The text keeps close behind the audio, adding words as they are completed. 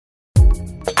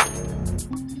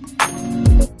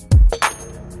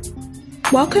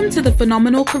Welcome to the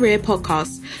Phenomenal Career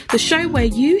Podcast, the show where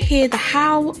you hear the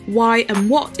how, why, and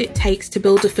what it takes to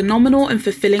build a phenomenal and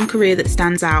fulfilling career that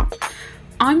stands out.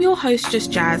 I'm your host,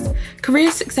 Jess,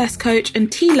 career success coach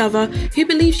and tea lover who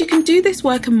believes you can do this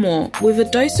work and more with a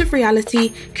dose of reality,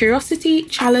 curiosity,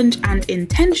 challenge, and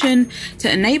intention to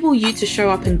enable you to show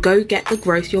up and go get the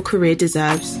growth your career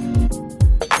deserves.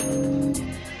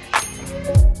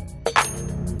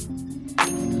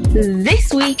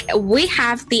 This week, we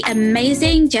have the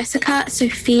amazing Jess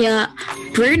Sophia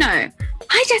Bruno.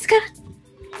 Hi, Jessica.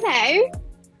 Hello.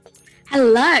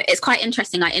 Hello. It's quite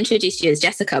interesting. I introduced you as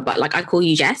Jessica, but I call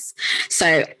you Jess.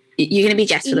 So you're going to be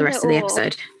Jess for the rest of the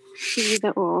episode.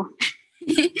 Either or.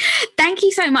 Thank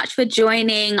you so much for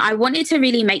joining. I wanted to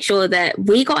really make sure that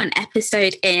we got an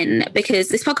episode in because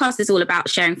this podcast is all about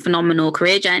sharing phenomenal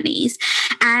career journeys.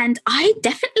 And I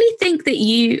definitely think that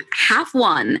you have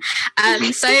one.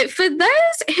 So for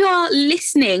those who are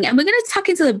listening, and we're going to tuck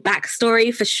into the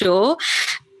backstory for sure,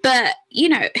 but,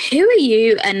 who are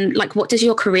you and what does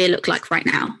your career look like right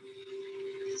now?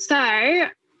 So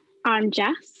I'm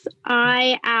Jess.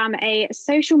 I am a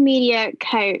social media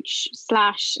coach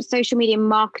 / social media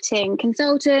marketing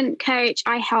consultant coach.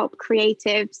 I help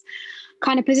creatives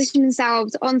kind of position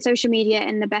themselves on social media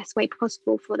in the best way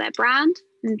possible for their brand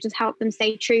and just help them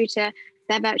stay true to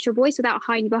their virtual voice without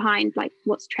hiding behind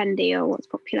what's trendy or what's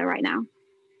popular right now.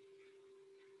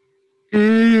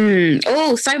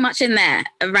 Oh, so much in there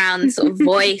around sort of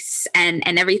voice and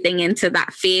everything into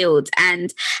that field.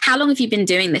 And how long have you been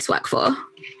doing this work for?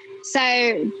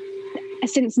 So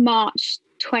since March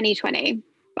 2020,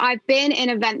 I've been in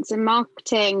events and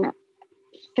marketing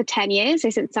for 10 years, so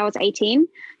since I was 18,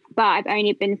 but I've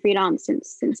only been freelance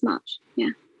since March.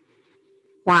 Yeah.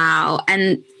 Wow.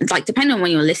 And depending on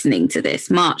when you're listening to this,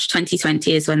 March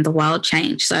 2020 is when the world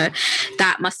changed. So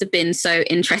that must have been so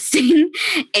interesting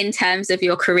in terms of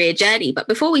your career journey. But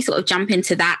before we sort of jump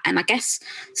into that, and I guess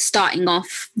starting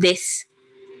off this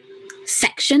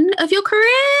section of your career,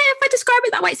 if I describe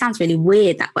it that way, it sounds really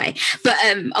weird that way, but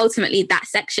ultimately that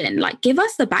section, give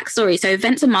us the backstory. So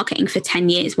events and marketing for 10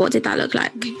 years, what did that look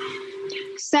like?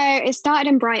 So it started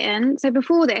in Brighton. So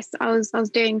before this, I was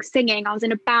doing singing. I was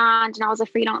in a band and I was a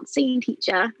freelance singing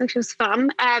teacher, which was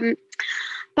fun.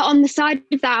 But on the side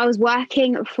of that, I was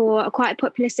working for quite a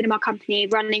popular cinema company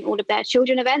running all of their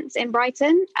children events in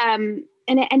Brighton. And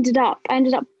I ended up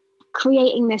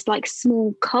creating this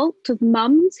small cult of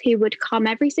mums who would come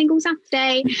every single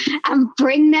Saturday and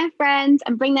bring their friends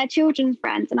and bring their children's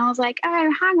friends. And I was like,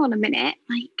 oh, hang on a minute.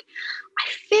 I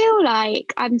feel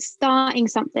like I'm starting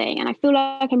something and I feel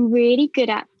like I'm really good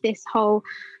at this whole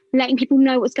letting people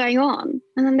know what's going on.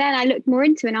 And then I looked more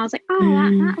into it and I was like,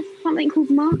 oh, that's something called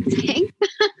marketing.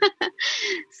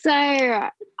 So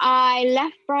I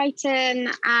left Brighton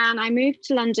and I moved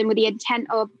to London with the intent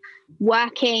of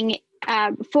working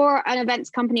for an events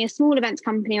company, a small events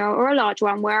company or a large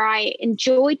one where I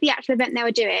enjoyed the actual event they were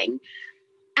doing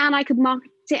and I could market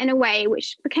it in a way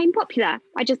which became popular.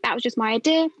 That was just my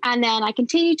idea. And then I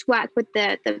continued to work with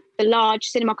the large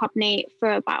cinema company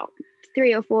for about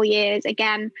 3 or 4 years,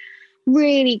 again,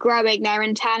 really growing their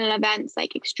internal events,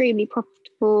 extremely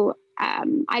profitable.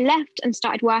 I left and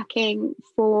started working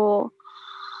for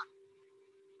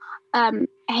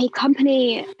a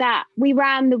company that we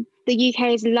ran the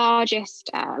UK's largest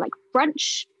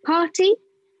brunch party,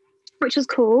 which was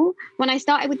cool. When I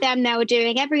started with them, they were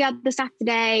doing every other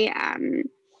Saturday,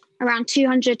 around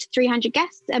 200 to 300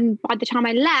 guests. And by the time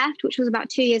I left, which was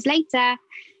about 2 years later,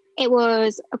 it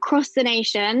was across the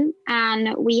nation.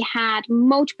 And we had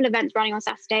multiple events running on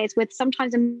Saturdays with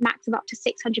sometimes a max of up to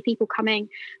 600 people coming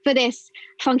for this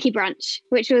funky brunch,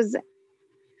 which was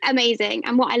amazing.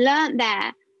 And what I learned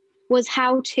there was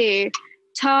how to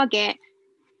target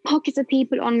pockets of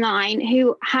people online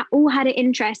who all had an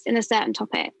interest in a certain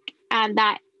topic. And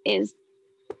that is...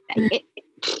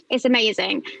 It's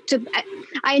amazing.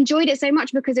 I enjoyed it so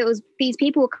much because it was these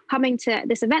people coming to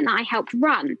this event that I helped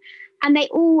run and they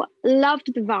all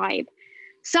loved the vibe.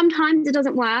 Sometimes it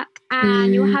doesn't work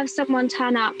and you'll have someone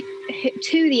turn up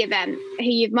to the event who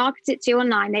you've marketed to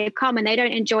online. They've come and they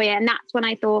don't enjoy it. And that's when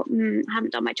I thought, I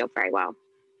haven't done my job very well.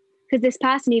 Because this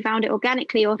person who found it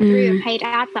organically or through a paid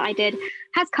ad that I did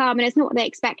has come and it's not what they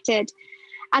expected.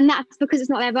 And that's because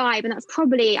it's not their vibe. And that's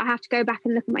probably, I have to go back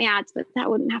and look at my ads, but that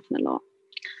wouldn't happen a lot.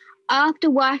 After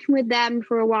working with them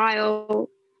for a while,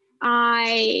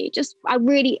 I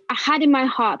had in my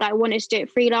heart that I wanted to do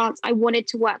it freelance. I wanted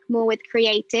to work more with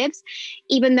creatives,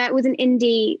 even though it was an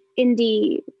indie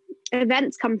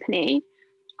events company.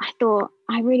 I thought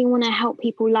I really want to help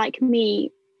people like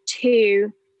me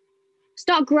to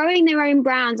start growing their own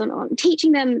brands on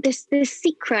teaching them this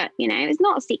secret. It's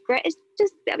not a secret. It's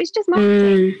just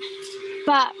marketing,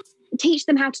 but teach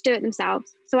them how to do it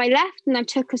themselves. So I left and I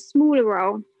took a smaller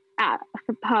role at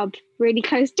a pub really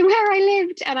close to where I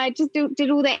lived, and I just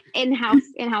did all the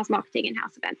in-house marketing,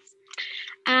 in-house events.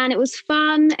 And it was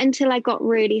fun until I got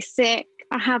really sick.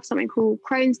 I have something called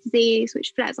Crohn's disease,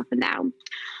 which flares up and down.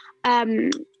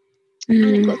 And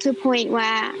it got to a point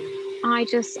where I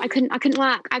couldn't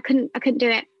work. I couldn't do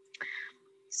it.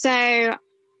 So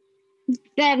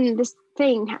then this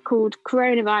thing called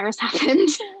coronavirus happened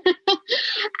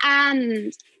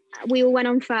and we all went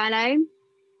on furlough.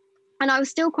 And I was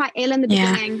still quite ill in the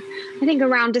beginning. I think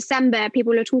around December,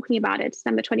 people were talking about it,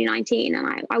 December 2019.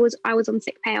 And I was on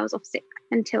sick pay. I was off sick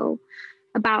and then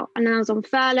I was on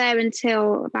furlough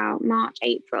until about March,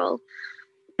 April.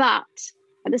 But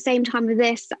at the same time with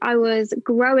this, I was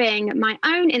growing my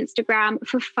own Instagram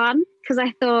for fun because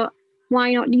I thought,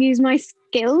 why not use my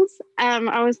skills?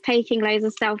 I was taking loads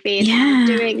of selfies.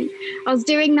 I was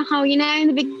doing the whole, in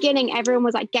the beginning, everyone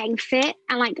was like getting fit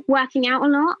and like working out a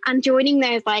lot and joining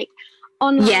those like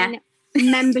online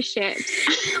memberships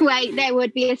where there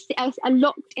would be a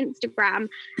locked Instagram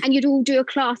and you'd all do a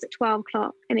class at 12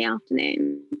 o'clock in the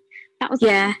afternoon. That was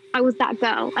I was that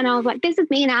girl. And I was like, this is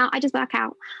me now. I just work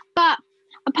out. But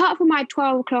apart from my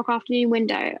 12 o'clock afternoon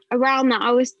window, around that,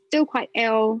 I was still quite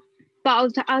ill.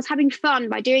 But I was having fun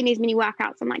by doing these mini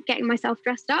workouts and like getting myself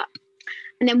dressed up.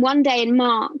 And then one day in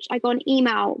March, I got an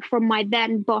email from my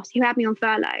then boss who had me on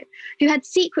furlough, who had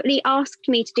secretly asked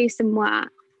me to do some work,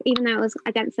 even though it was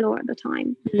against the law at the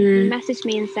time. He messaged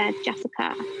me and said,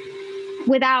 Jessica,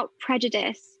 without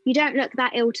prejudice, you don't look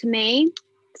that ill to me.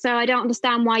 So I don't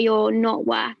understand why you're not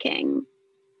working.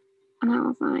 And I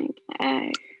was like,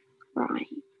 oh, right.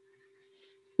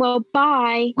 Well,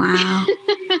 bye. Wow.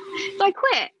 So I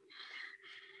quit.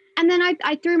 And then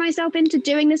I threw myself into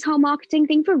doing this whole marketing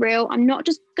thing for real. I'm not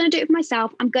just going to do it for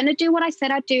myself. I'm going to do what I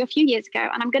said I'd do a few years ago.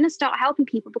 And I'm going to start helping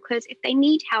people because if they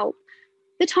need help,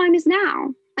 the time is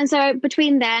now. And so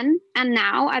between then and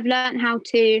now, I've learned how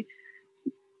to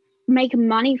make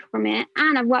money from it.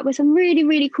 And I've worked with some really,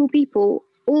 really cool people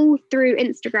all through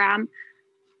Instagram.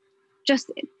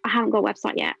 I haven't got a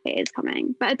website yet. It is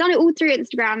coming. But I've done it all through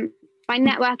Instagram by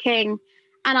networking.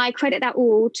 And I credit that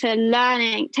all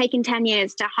to taking 10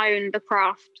 years to hone the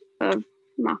craft of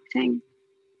marketing.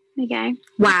 There you go.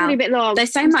 Wow. Probably a bit long.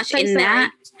 There's so much in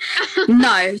that.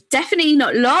 No, definitely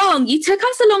not long. You took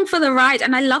us along for the ride.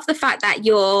 And I love the fact that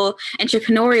your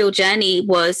entrepreneurial journey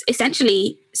was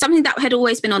essentially something that had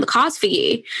always been on the cards for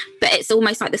you. But it's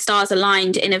almost like the stars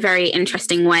aligned in a very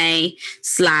interesting way,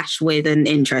 / with an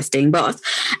interesting boss.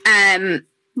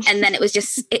 And then it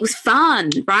was fun,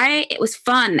 right? It was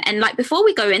fun. And like, before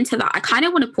we go into that, I kind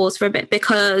of want to pause for a bit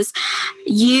because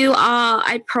you are,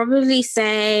 I'd probably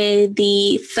say,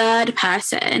 the third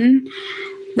person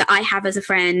that I have as a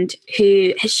friend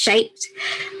who has shaped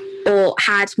or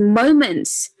had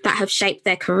moments that have shaped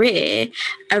their career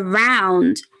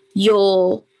around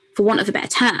your, for want of a better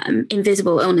term,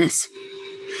 invisible illness.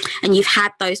 And you've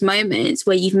had those moments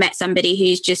where you've met somebody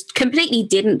who's just completely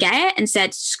didn't get it and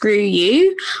said, screw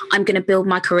you, I'm going to build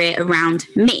my career around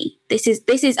me. This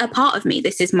is a part of me.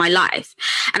 This is my life.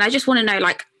 And I just want to know,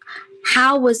 like,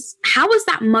 how was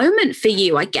that moment for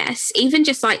you, I guess, even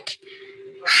just like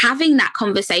having that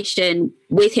conversation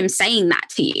with him saying that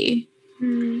to you?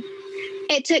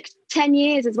 It took 10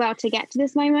 years as well to get to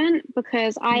this moment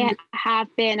because I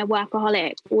have been a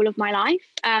workaholic all of my life.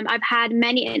 I've had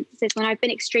many instances when I've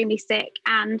been extremely sick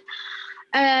and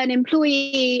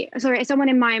someone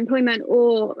in my employment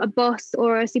or a boss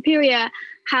or a superior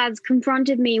has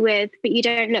confronted me with, but you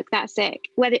don't look that sick,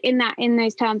 whether in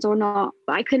those terms or not.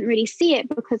 But I couldn't really see it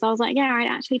because I was like, yeah, I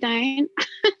actually don't,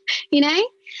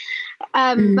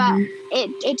 But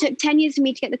it took 10 years for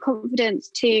me to get the confidence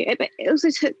but it also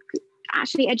took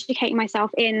actually educating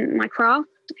myself in my craft.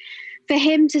 For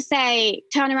him to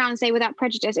turn around and say without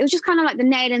prejudice, it was just kind of like the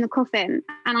nail in the coffin.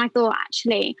 And I thought,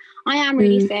 actually, I am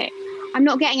really sick. I'm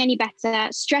not getting any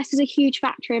better. Stress is a huge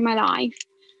factor in my life.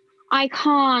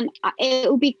 It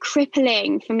will be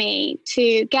crippling for me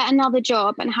to get another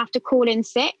job and have to call in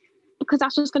sick because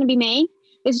that's just going to be me.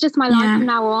 It's just my life from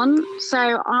now on.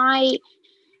 So I'm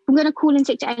going to call in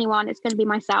sick to anyone. It's going to be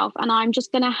myself. And I'm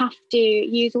just going to have to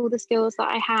use all the skills that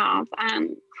I have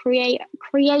and create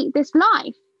this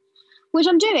life, which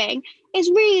I'm doing. It's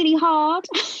really hard.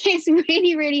 It's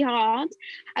really, really hard.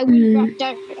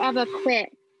 Don't ever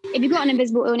quit. If you've got an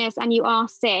invisible illness and you are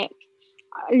sick,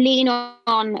 lean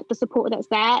on the support that's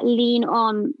there. Lean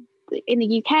on, in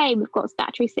the UK, we've got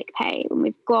statutory sick pay and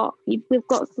we've got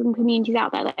some communities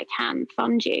out there that can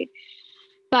fund you.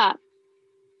 But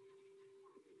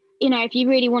you know, if you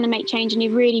really want to make change, and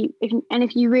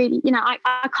if you really, you know,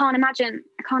 I can't imagine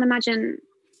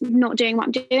not doing what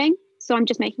I'm doing. So I'm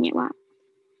just making it work.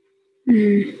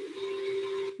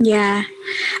 Yeah.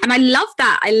 And I love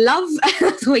that. I love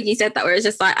what you said that, where it's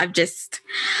just like, I'm just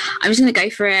going to go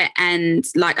for it, and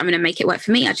like, I'm going to make it work for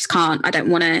me. I just can't, I don't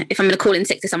want to, if I'm going to call in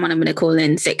sick to someone, I'm going to call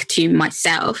in sick to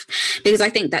myself, because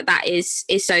I think that is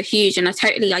so huge. And I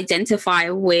totally identify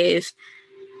with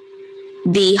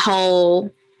the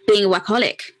whole being a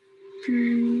workaholic.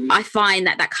 I find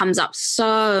that comes up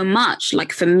so much.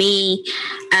 Like for me,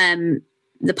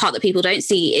 the part that people don't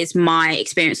see is my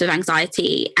experience with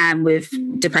anxiety and with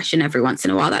depression every once in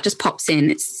a while. That just pops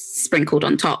in, it's sprinkled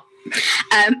on top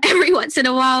every once in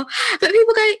a while. But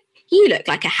people go, you look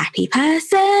like a happy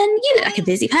person, you look like a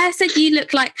busy person, you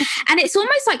look like, and it's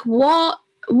almost like, what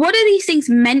are these things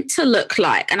meant to look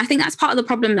like? And I think that's part of the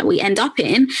problem that we end up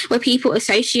in, where people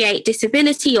associate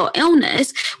disability or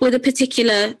illness with a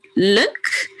particular look.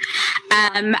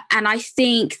 And I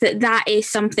think that is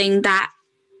something that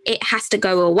it has to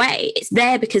go away. It's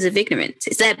there because of ignorance.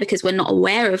 It's there because we're not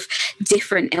aware of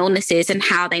different illnesses and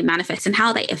how they manifest and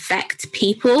how they affect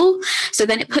people. So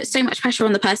then it puts so much pressure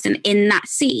on the person in that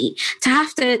seat to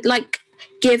have to like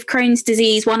give Crohn's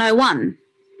disease 101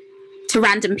 to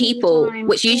random people,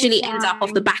 which usually ends up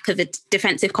off the back of a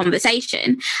defensive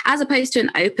conversation, as opposed to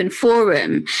an open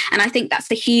forum. And I think that's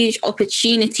the huge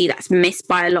opportunity that's missed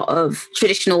by a lot of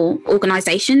traditional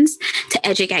organizations to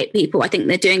educate people. I think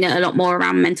they're doing it a lot more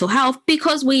around mental health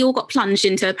because we all got plunged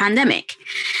into a pandemic.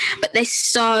 But there's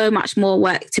so much more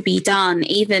work to be done,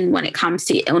 even when it comes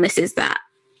to illnesses that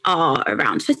are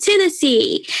around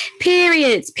fertility,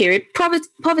 period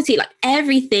poverty, like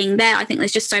everything there. I think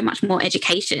there's just so much more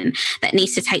education that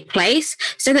needs to take place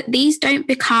so that these don't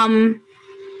become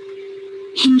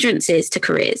hindrances to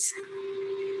careers.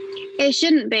 It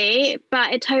shouldn't be,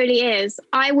 but it totally is.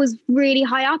 I was really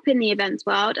high up in the events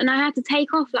world, and I had to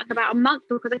take off like about a month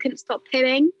because I couldn't stop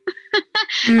pooing.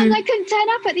 And I couldn't turn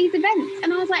up at these events.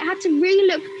 And I was like, I had to really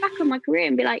look back on my career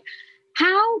and be like,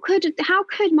 how could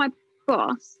my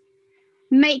boss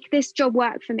make this job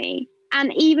work for me?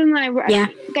 And even when I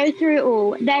go through it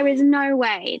all, there is no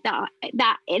way that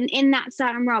in that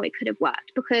certain role it could have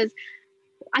worked, because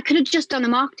I could have just done the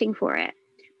marketing for it.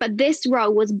 But this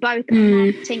role was both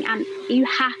marketing, and you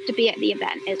have to be at the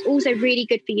event. It's also really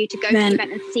good for you to go to the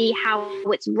event and see how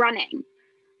it's running.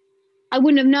 I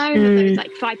wouldn't have known of those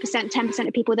like 5%, 10%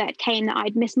 of people that came that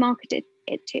I'd mismarketed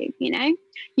it to, you know?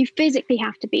 You physically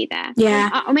have to be there.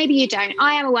 Yeah. Or maybe you don't.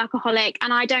 I am a workaholic,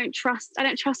 and I don't trust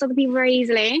other people very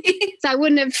easily. So I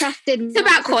wouldn't have trusted. It's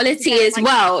about quality as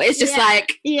well. It's just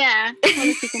quality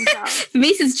control. For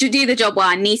me, to do the job well,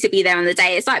 I need to be there on the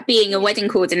day. It's like being a wedding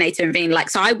coordinator and being like,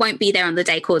 so I won't be there on the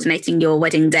day coordinating your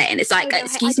wedding day. And it's like,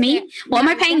 excuse me, what am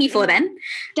I paying you for then?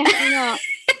 Definitely not.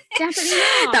 Definitely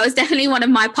not. That was definitely one of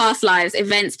my past lives,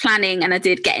 events planning, and I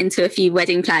did get into a few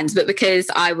wedding plans, but because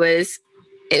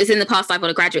it was in the past life on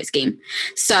a graduate scheme,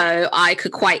 so I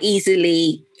could quite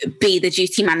easily be the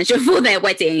duty manager for their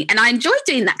wedding, and I enjoyed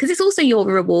doing that because it's also your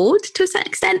reward to a certain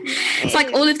extent. It's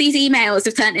like all of these emails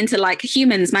have turned into like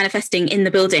humans manifesting in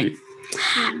the building.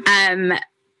 But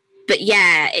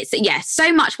it's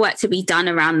so much work to be done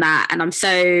around that, and I'm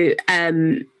so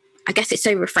I guess it's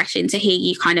so refreshing to hear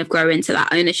you kind of grow into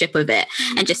that ownership of it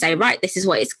and just say, right, this is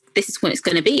what it's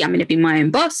going to be. I'm going to be my own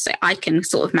boss, so I can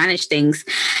sort of manage things.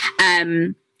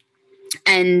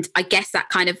 And I guess that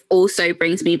kind of also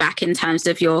brings me back in terms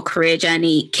of your career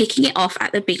journey, kicking it off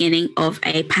at the beginning of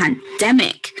a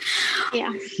pandemic.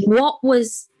 Yeah. What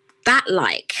was that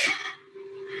like?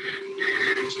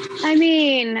 I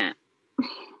mean,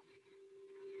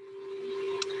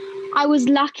 I was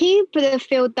lucky for the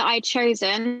field that I'd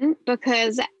chosen,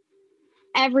 because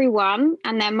everyone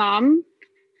and their mum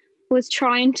was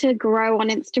trying to grow on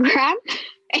Instagram.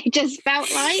 It just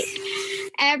felt like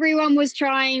everyone was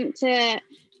trying to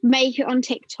make it on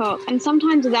TikTok, and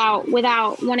sometimes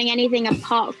without wanting anything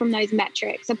apart from those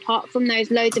metrics, apart from those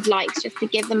loads of likes, just to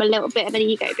give them a little bit of an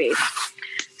ego boost.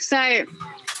 So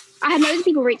I had loads of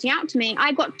people reaching out to me.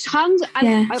 I got tons.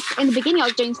 In the beginning, I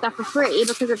was doing stuff for free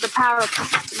because of the power of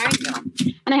testimonial.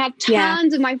 And I had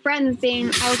tons of my friends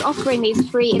I was offering these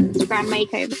free Instagram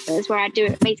makeovers where I'd do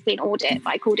it basically an audit, but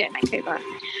I called it a makeover.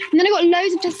 And then I got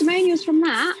loads of testimonials from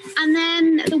that. And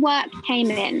then the work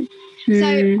came in.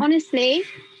 So honestly,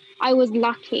 I was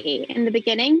lucky in the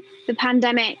beginning. The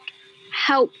pandemic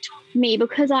helped me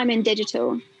because I'm in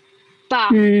digital.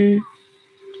 But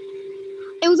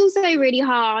it was also really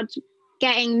hard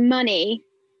getting money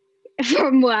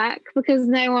from work because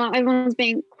everyone's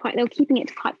being they were keeping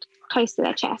it quite close to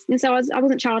their chest. And so I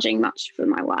wasn't charging much for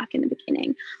my work in the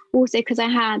beginning. Also because I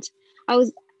had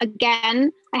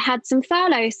some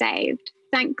furlough saved,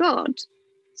 thank God.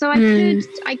 So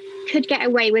I could get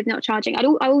away with not charging. I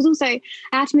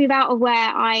had to move out of where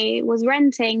I was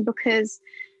renting because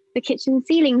the kitchen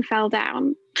ceiling fell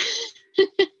down.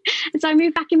 And so I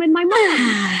moved back in with my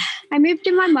mum. I moved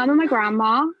in with my mum and my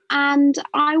grandma, and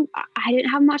I didn't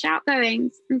have much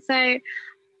outgoings. And so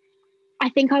I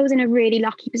think I was in a really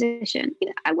lucky position.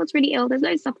 I was really ill. There's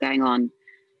loads of stuff going on.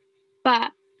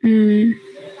 But it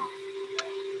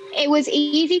was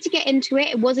easy to get into it.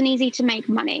 It wasn't easy to make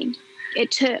money. It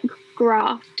took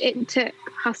graft. It took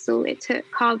hustle. It took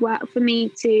hard work for me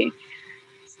to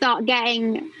start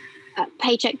getting a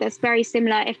paycheck that's very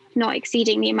similar, if not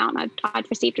exceeding the amount I'd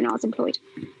received when I was employed.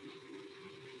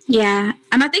 Yeah.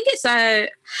 And I think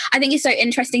it's so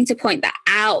interesting to point that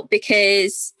out,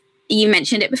 because you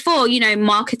mentioned it before,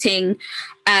 marketing,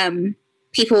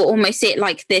 people almost see it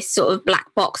like this sort of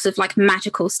black box of like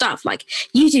magical stuff. Like,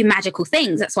 you do magical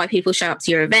things, that's why people show up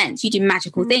to your events. You do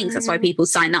magical things, that's why people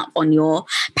sign up on your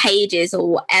pages or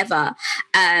whatever.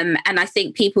 And I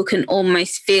think people can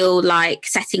almost feel like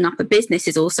setting up a business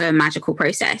is also a magical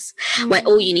process where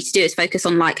all you need to do is focus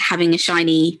on like having a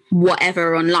shiny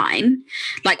whatever online.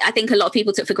 Like, I think a lot of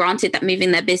people took for granted that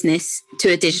moving their business to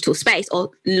a digital space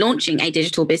or launching a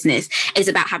digital business is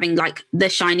about having like the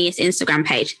shiniest Instagram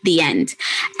page, the end.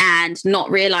 And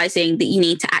not realizing that you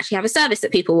need to actually have a service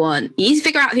that people want. You need to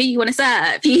figure out who you want to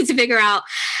serve. You need to figure out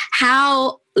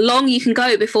how long you can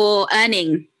go before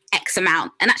earning X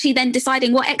amount, and actually then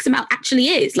deciding what X amount actually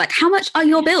is. Like, how much are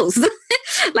your bills?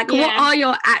 Like, what are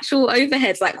your actual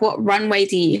overheads? Like, what runway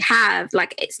do you have?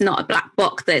 Like, it's not a black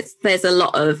box. There's a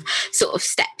lot of sort of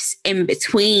steps in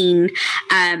between.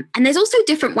 And there's also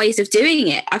different ways of doing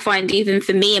it. I find, even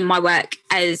for me in my work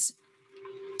as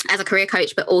a career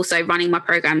coach, but also running my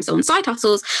programs on side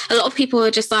hustles, a lot of people are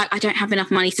just like, I don't have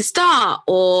enough money to start,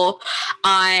 or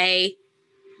I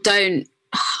don't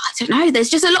know. There's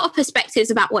just a lot of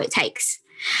perspectives about what it takes,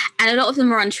 and a lot of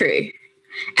them are untrue.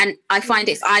 And I find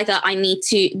it's either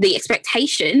the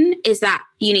expectation is that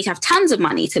you need to have tons of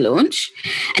money to launch.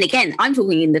 And again, I'm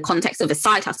talking in the context of a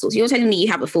side hustle. So you're telling me you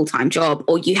have a full-time job,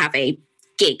 or you have a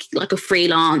gig, like a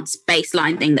freelance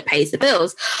baseline thing that pays the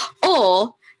bills,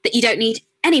 or that you don't need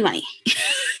any money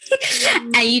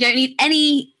and you don't need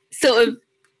any sort of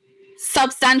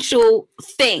substantial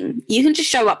thing. You can just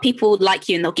show up, people like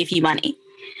you, and they'll give you money.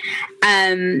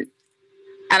 And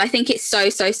I think it's so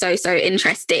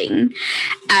interesting.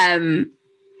 And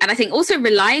I think also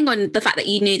relying on the fact that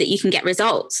you knew that you can get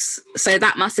results. So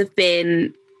that must have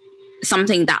been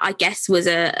something that I guess was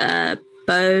a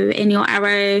bow in your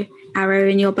arrow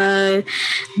in your bow,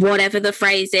 whatever the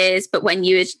phrase is. But when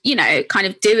you were, kind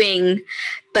of doing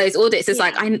those audits, it's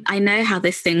like, I know how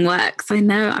this thing works. I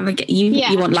know I'm gonna get you.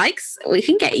 You want likes? We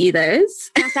can get you those.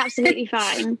 That's absolutely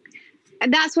fine.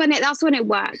 And that's when it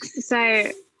works. So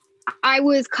I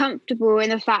was comfortable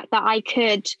in the fact that I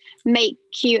could make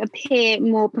you appear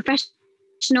more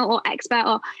professional or expert,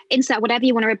 or insert whatever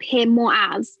you want to appear more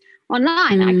as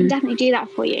online. I can definitely do that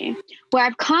for you. Where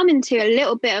I've come into a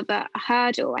little bit of a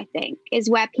hurdle, I think, is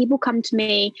where people come to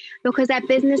me because their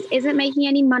business isn't making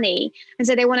any money, and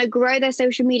so they want to grow their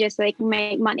social media so they can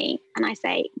make money. And I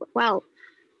say, well,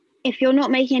 if you're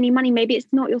not making any money, maybe it's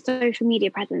not your social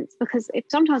media presence. Because if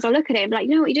sometimes I look at it and be like,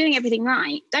 you know what, you're doing everything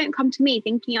right. Don't come to me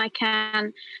thinking I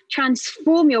can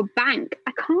transform your bank.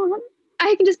 I can't.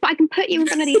 I can put you in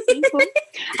front of these people.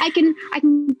 I can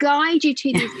guide you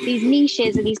to these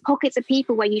niches and these pockets of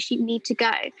people where you need to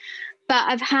go.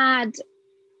 But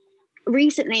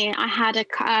recently I had a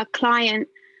client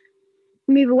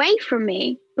move away from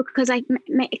me because it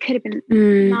could have been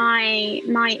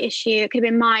my issue. It could have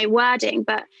been my wording,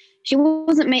 but she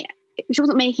wasn't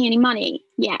making any money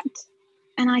yet.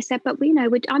 And I said, but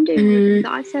I'm doing everything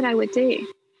that I said I would do.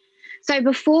 So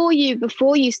before you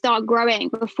start growing,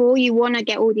 before you want to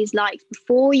get all these likes,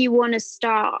 before you want to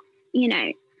start,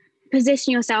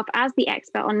 position yourself as the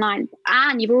expert online,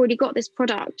 and you've already got this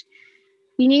product,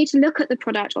 you need to look at the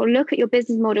product or look at your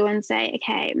business model and say,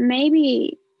 okay,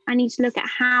 maybe I need to look at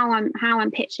how I'm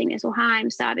pitching this or how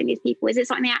I'm serving these people. Is it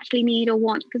something they actually need or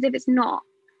want? Because if it's not,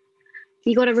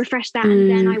 you got to refresh that, and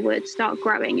then I would start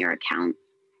growing your account.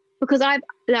 Because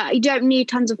you don't need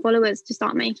tons of followers to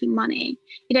start making money.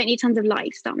 You don't need tons of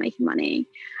likes to start making money.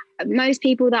 Most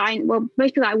people that I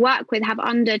work with have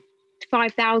under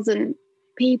 5,000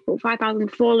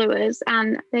 followers,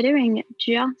 and they're doing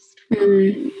just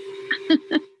fine.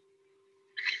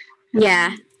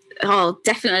 Yeah. Oh,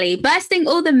 definitely. Bursting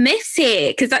all the myths here,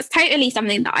 because that's totally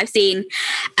something that I've seen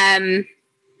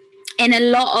in a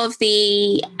lot of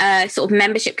the sort of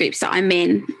membership groups that I'm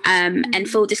in, and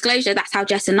full disclosure, that's how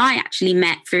Jess and I actually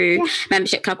met, through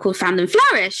membership club called Found and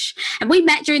Flourish, and we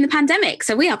met during the pandemic,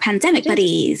 so we are pandemic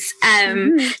buddies.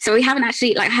 So we haven't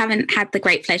actually haven't had the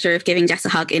great pleasure of giving Jess a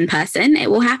hug in person.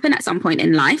 It will happen at some point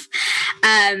in life.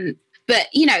 But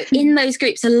you know, in those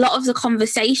groups, a lot of the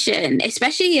conversation,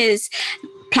 especially as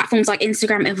platforms like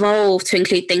Instagram evolve to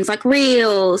include things like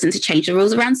reels and to change the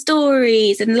rules around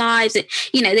stories and lives,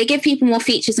 you know, they give people more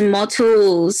features and more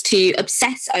tools to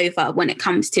obsess over when it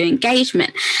comes to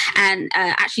engagement. And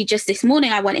actually just this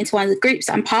morning I went into one of the groups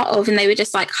I'm part of, and they were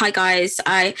just like, hi guys,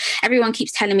 everyone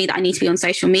keeps telling me that I need to be on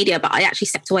social media, but I actually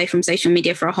stepped away from social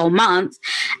media for a whole month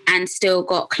and still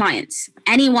got clients.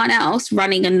 Anyone else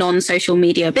running a non-social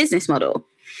media business model?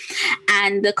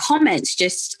 And the comments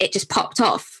just popped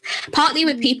off, partly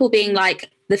with people being like,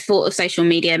 the thought of social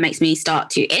media makes me start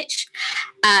to itch,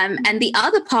 and the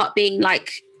other part being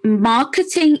like,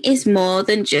 marketing is more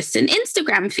than just an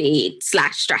Instagram feed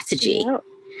 / strategy.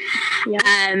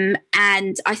 And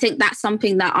I think that's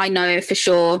something that I know for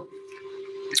sure.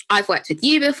 I've worked with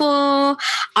you before.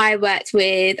 I worked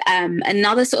with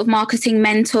another sort of marketing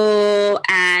mentor,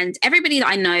 and everybody that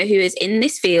I know who is in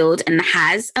this field and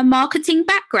has a marketing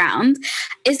background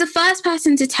is the first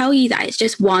person to tell you that it's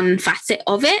just one facet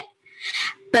of it.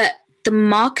 But the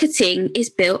marketing is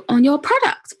built on your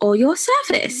product or your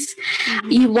service.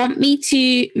 You want me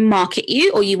to market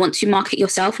you, or you want to market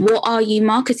yourself. What are you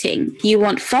marketing? You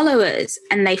want followers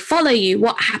and they follow you.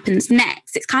 What happens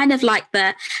next? It's kind of like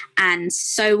and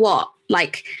so what?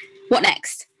 Like, what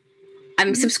next?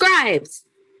 I'm subscribed.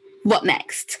 What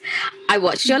next? I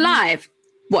watched your live.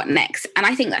 What next? And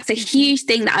I think that's a huge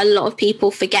thing that a lot of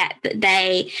people forget that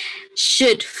they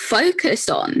should focus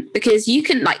on, because you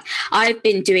can, like, I've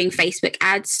been doing Facebook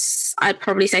ads, I'd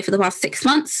probably say for the past 6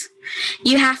 months.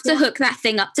 You have to hook that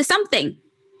thing up to something.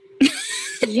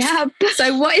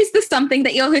 So what is the something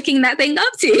that you're hooking that thing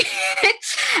up to?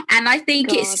 And I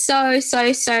think it's so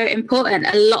important.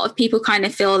 A lot of people kind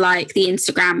of feel like the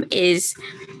Instagram is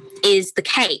the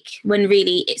cake, when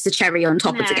really it's the cherry on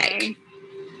top of the cake.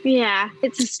 Yeah,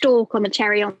 it's a stalk on the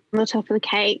cherry on the top of the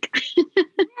cake.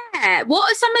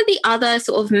 What are some of the other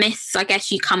sort of myths, I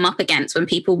guess, you come up against when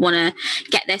people want to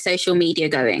get their social media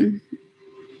going?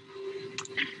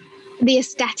 The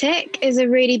aesthetic is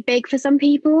really big for some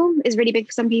people. They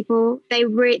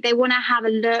want to have a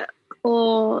look,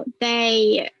 or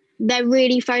they're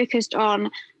really focused on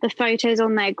the photos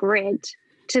on their grid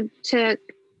to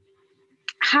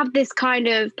have this kind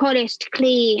of polished,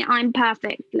 clean, I'm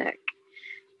perfect look.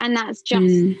 And that's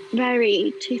just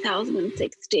very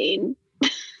 2016.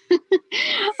 As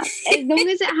long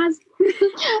as it has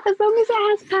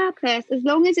purpose, as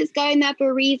long as it's going there for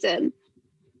a reason,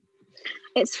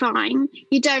 it's fine.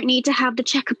 You don't need to have the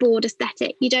checkerboard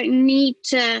aesthetic. You don't need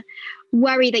to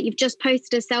worry that you've just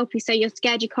posted a selfie, so you're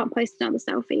scared you can't post another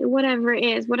selfie, or whatever it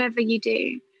is, whatever you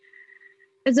do.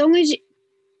 As long as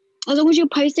you're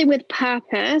posting with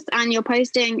purpose, and you're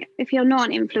posting, if you're not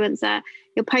an influencer,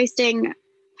 you're posting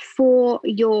for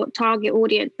your target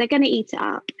audience, they're going to eat it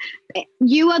up.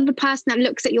 You are the person that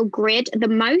looks at your grid the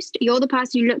most. You're the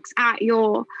person who looks at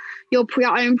your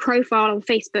own profile on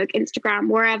Facebook, Instagram,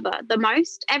 wherever the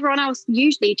most. Everyone else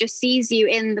usually just sees you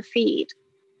in the feed,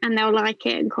 and they'll like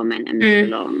it and comment and move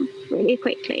along really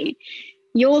quickly.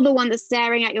 You're the one that's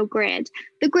staring at your grid.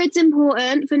 The grid's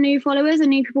important for new followers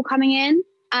and new people coming in.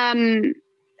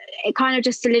 It kind of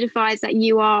just solidifies that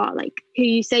you are like who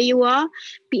you say you are,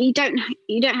 but you don't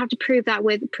have to prove that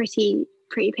with pretty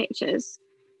pictures.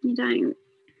 You don't.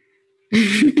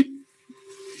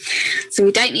 So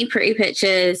we don't need pretty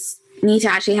pictures. We need to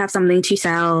actually have something to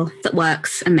sell that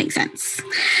works and makes sense.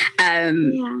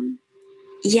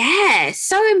 Yeah,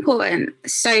 so important.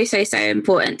 So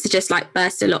important to just like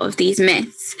burst a lot of these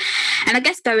myths. And I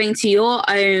guess going to your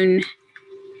own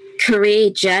career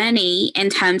journey in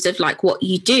terms of like what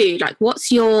you do, like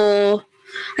what's your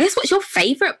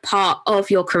favorite part of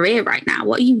your career right now?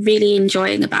 What are you really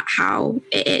enjoying about how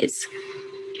it is?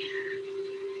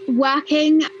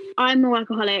 Working, I'm a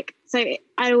workaholic, so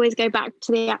I always go back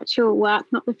to the actual work,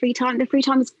 not the free time. The free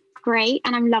time is great,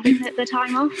 and I'm loving the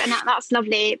time off, and that's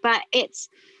lovely, but it's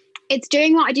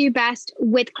doing what I do best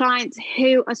with clients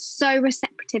who are so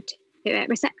receptive to it.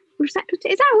 Receptive,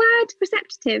 is that a word?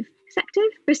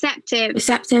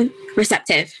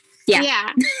 Receptive.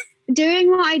 Yeah. Doing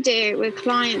what I do with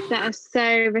clients that are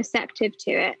so receptive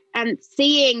to it, and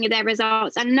seeing their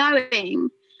results, and knowing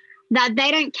that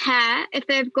they don't care if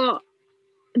they've got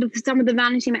some of the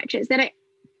vanity metrics. They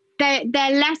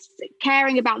they're less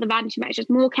caring about the vanity metrics,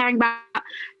 more caring about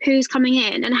who's coming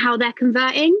in and how they're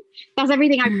converting. That's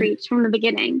everything I preach from the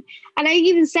beginning. And I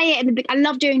even say it I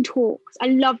love doing talks. I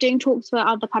love doing talks for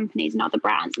other companies and other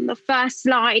brands. And the first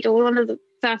slide, or one of the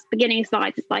first beginning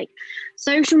slides, is like,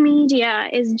 social media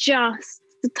is just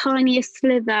the tiniest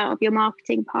sliver of your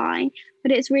marketing pie,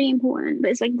 but it's really important,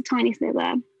 but it's like the tiny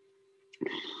sliver.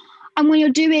 And when you're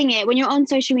doing it, when you're on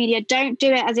social media, don't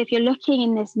do it as if you're looking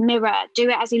in this mirror. Do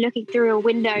it as you're looking through a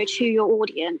window to your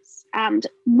audience. And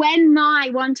when my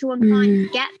one-to-one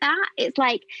clients get that, it's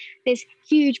like this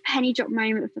huge penny drop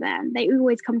moment for them. They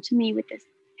always come to me with this.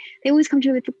 They always come to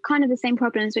me with kind of the same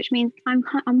problems, which means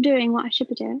I'm doing what I should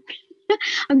be doing.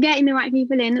 I'm getting the right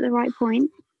people in at the right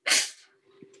point.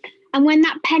 And when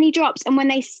that penny drops, and when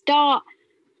they start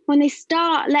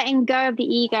letting go of the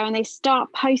ego and they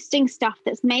start posting stuff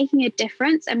that's making a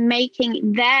difference and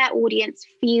making their audience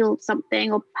feel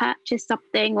something or purchase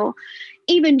something or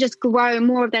even just grow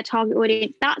more of their target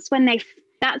audience, that's when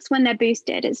they're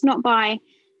boosted. It's not by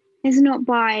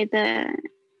the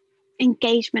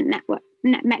engagement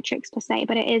net metrics per se,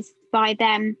 but it is by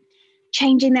them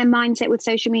changing their mindset with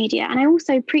social media. And I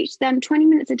also preach them 20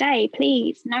 minutes a day,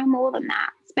 please, no more than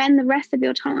that. Spend the rest of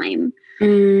your time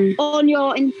on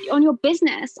your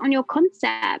business, on your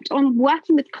concept, on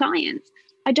working with clients.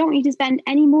 I don't need to spend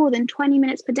any more than 20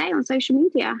 minutes per day on social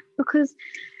media, because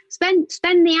spend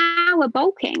the hour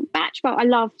bulking, batch bulk. I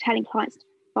love telling clients to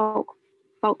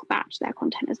bulk batch their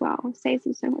content as well. It saves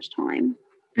them so much time.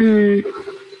 And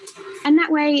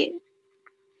that way,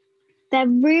 their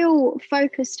real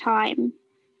focus time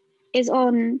is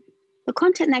on the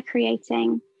content they're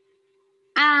creating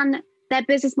and their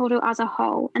business model as a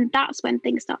whole. And that's when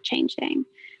things start changing.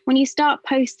 When you start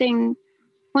posting,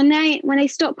 when they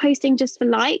stop posting just for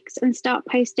likes and start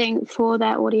posting for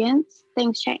their audience,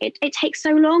 things change. It takes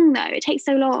so long though. It takes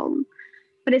so long,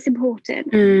 but it's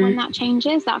important. When that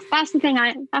changes, that's the thing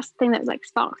that like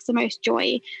sparks the most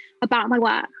joy about my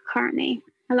work currently.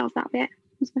 I love that bit.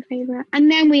 It's my favorite. And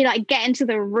then we like get into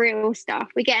the real stuff.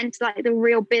 We get into like the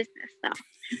real business stuff,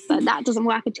 but that doesn't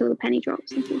work until the penny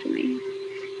drops, unfortunately.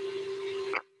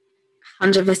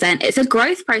 100%. It's a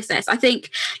growth process. I think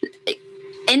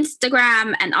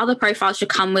Instagram and other profiles should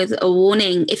come with a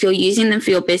warning. If you're using them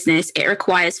for your business, it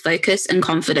requires focus and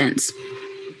confidence.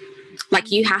 Like,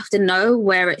 you have to know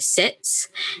where it sits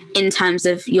in terms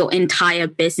of your entire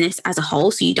business as a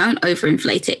whole, so you don't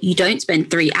overinflate it. You don't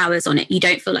spend 3 hours on it. You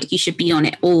don't feel like you should be on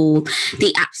it all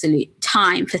the absolute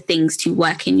time for things to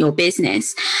work in your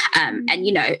business. And,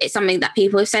 you know, it's something that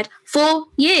people have said for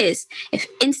years. If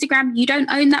Instagram, you don't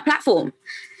own that platform.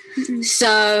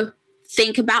 So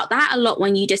think about that a lot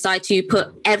when you decide to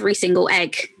put every single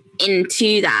egg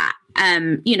into that.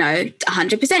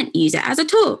 100% use it as a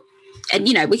tool. And,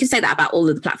 you know, we can say that about all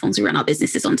of the platforms we run our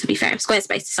businesses on, to be fair. If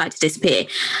Squarespace decided to disappear,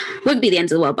 wouldn't be the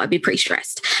end of the world, but I'd be pretty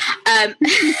stressed. And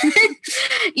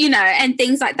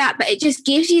things like that. But it just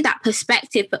gives you that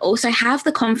perspective, but also have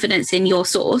the confidence in your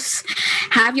source.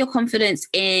 Have your confidence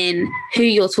in who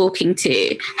you're talking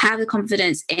to. Have the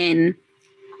confidence in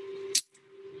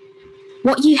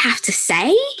what you have to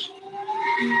say.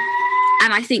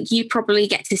 And I think you probably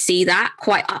get to see that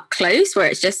quite up close, where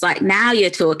it's just like, now you're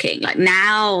talking, like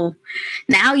now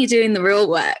you're doing the real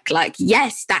work. Like,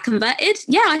 yes, that converted.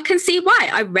 Yeah, I can see why.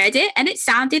 I read it and it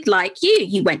sounded like you.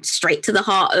 You went straight to the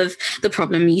heart of the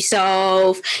problem you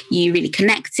solve. You really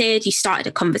connected. You started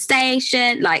a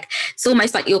conversation. Like, it's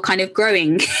almost like you're kind of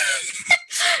growing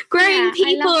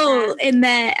people in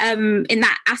their in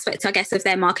that aspect, I guess, of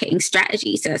their marketing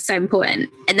strategy. So it's so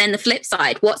important. And then the flip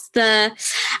side,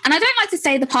 and I don't like to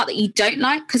say the part that you don't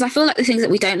like, because I feel like the things that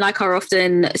we don't like are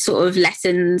often sort of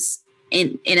lessons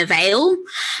in a veil.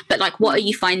 But like, what are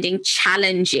you finding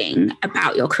challenging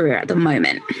about your career at the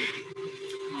moment?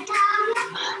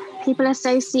 People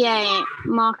associate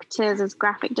marketers as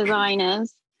graphic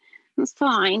designers. That's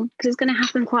fine, because it's going to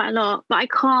happen quite a lot, but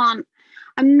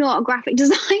I'm not a graphic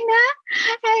designer.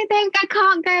 I think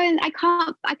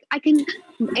I can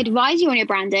advise you on your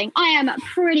branding. I am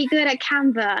pretty good at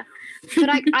Canva, but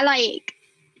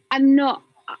I'm not,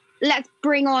 let's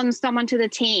bring on someone to the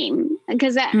team,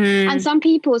 because and some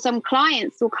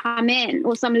clients will come in,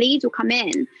 or some leads will come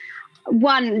in.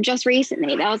 One just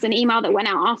recently, there was an email that went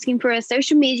out asking for a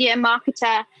social media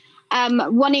marketer,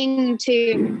 wanting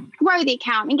to grow the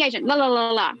account, engagement, la la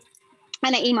la la.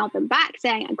 And I emailed them back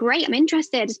saying, great, I'm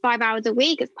interested. It's 5 hours a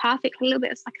week. It's perfect. A little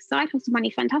bit of like a side hustle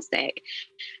money. Fantastic.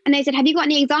 And they said, have you got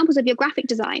any examples of your graphic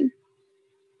design?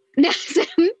 Oh,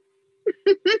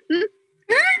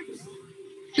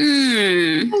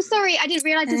 sorry. I didn't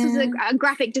realize this was a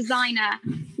graphic designer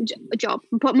job.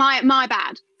 But my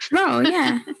bad. Oh,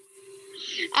 yeah.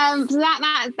 So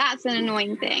that's an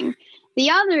annoying thing. The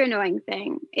other annoying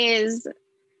thing is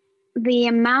the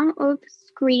amount of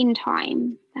screen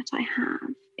time that I have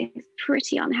is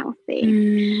pretty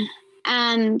unhealthy.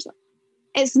 And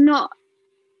it's not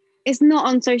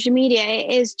on social media,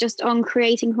 it is just on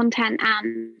creating content.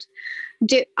 And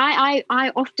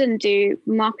I often do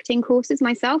marketing courses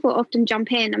myself, or often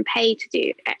jump in and pay to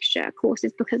do extra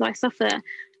courses because I suffer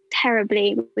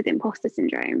terribly with imposter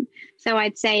syndrome. So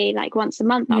I'd say like once a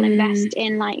month I'll invest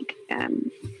in like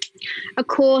a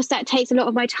course that takes a lot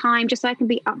of my time just so I can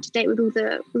be up to date with all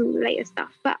the latest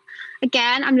stuff. But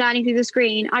again, I'm learning through the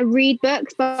screen. I read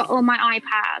books but on my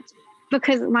iPad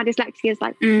because my dyslexia is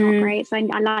like not great, so I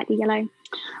like the yellow.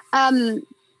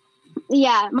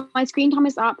 Yeah, my screen time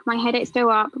is up, my headache's still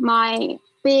up,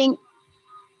 even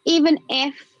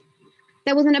if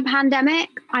there wasn't a pandemic,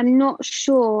 I'm not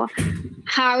sure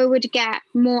how I would get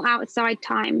more outside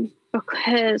time,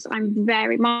 because I'm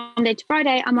very Monday to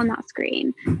Friday, I'm on that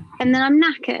screen, and then I'm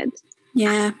knackered.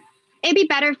 Yeah, it'd be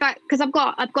better because I've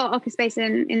got office space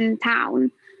in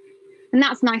town, and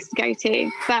that's nice to go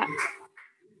to. But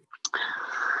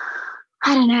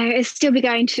I don't know, it'd still be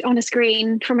going on a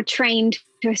screen, from a train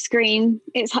to a screen.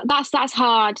 That's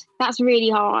hard. That's really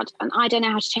hard, and I don't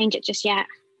know how to change it just yet.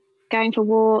 Going for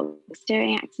walks,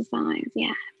 doing exercise,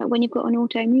 yeah. But when you've got an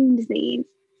autoimmune disease,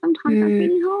 sometimes that's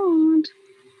really hard.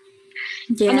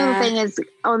 Yeah. Another thing is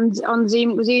on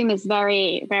Zoom. Zoom is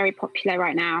very, very popular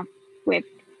right now with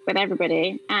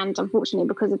everybody, and unfortunately,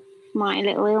 because of my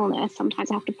little illness,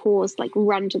 sometimes I have to pause, like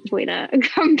run to the toilet and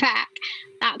come back.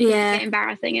 That's a bit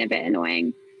embarrassing and a bit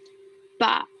annoying.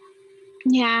 But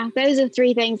yeah, those are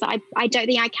three things that I don't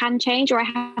think I can change, or I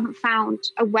haven't found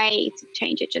a way to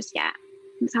change it just yet.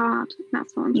 It's hard.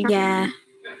 That's what I'm struggling with.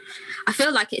 I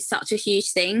feel like it's such a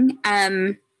huge thing.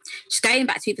 Just going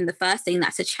back to even the first thing,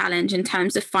 that's a challenge in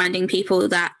terms of finding people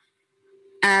that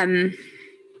a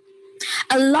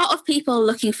lot of people are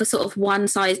looking for sort of one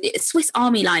size, Swiss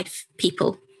Army life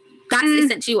people. That's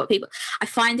essentially what people, I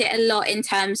find it a lot in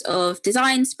terms of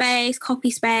design space, copy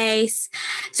space,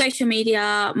 social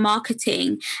media,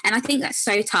 marketing. And I think that's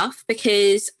so tough,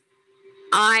 because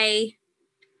I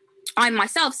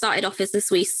myself started off as the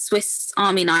Swiss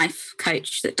Army knife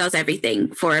coach that does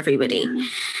everything for everybody.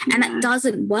 And that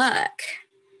doesn't work.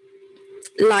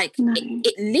 Like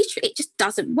it literally, it just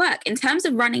doesn't work in terms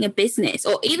of running a business,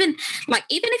 or even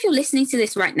if you're listening to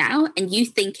this right now and you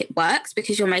think it works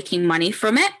because you're making money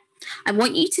from it, I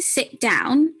want you to sit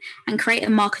down and create a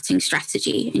marketing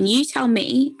strategy, and you tell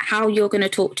me how you're going to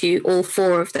talk to all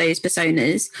four of those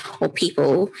personas or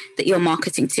people that you're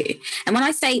marketing to. And when I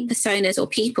say personas or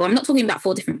people, I'm not talking about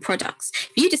 4 different products.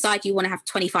 If you decide you want to have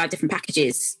 25 different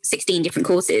packages, 16 different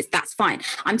courses, that's fine.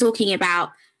 I'm talking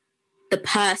about the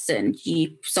person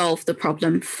you solve the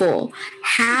problem for.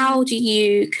 How do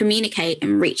you communicate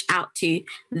and reach out to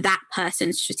that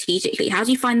person strategically? How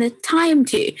do you find the time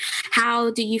to? How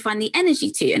do you find the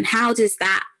energy to? And how does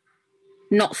that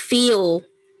not feel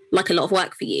like a lot of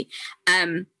work for you?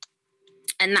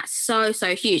 And that's so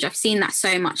huge. I've seen that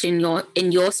so much in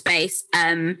your space.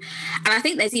 And I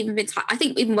think there's even been I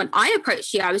think even when I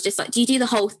approached you, I was just like, do you do the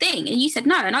whole thing? And you said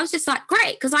no. And I was just like,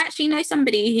 great, because I actually know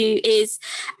somebody who is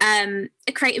a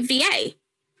creative VA.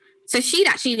 So she'd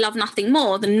actually love nothing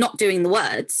more than not doing the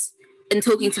words and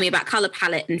talking to me about color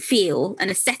palette and feel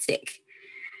and aesthetic.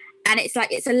 And it's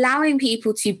like, it's allowing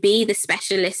people to be the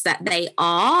specialists that they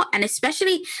are. And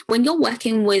especially when you're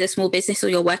working with a small business or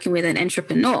you're working with an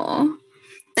entrepreneur,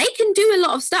 they can do a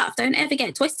lot of stuff. Don't ever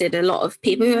get twisted. A lot of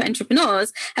people who are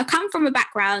entrepreneurs have come from a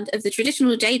background of the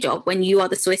traditional day job, when you are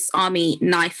the Swiss Army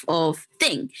knife of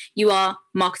thing. You are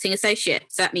marketing associate.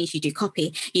 So that means you do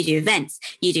copy, you do events,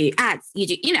 you do ads,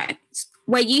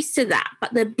 we're used to that.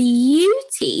 But the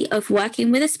beauty of working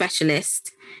with a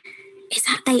specialist is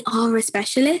that they are a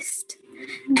specialist,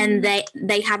 and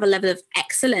they have a level of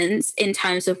excellence in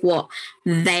terms of what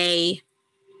they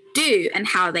do and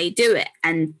how they do it.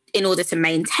 And in order to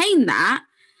maintain that,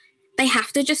 they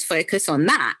have to just focus on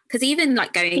that. Because even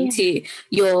like going to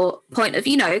your point of,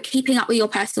 keeping up with your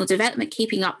personal development,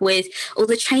 keeping up with all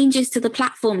the changes to the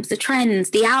platforms, the trends,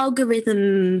 the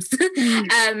algorithms,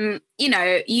 you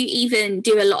even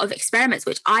do a lot of experiments,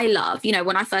 which I love.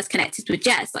 When I first connected with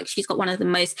Jess, like, she's got one of the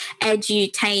most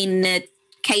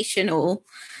edutainational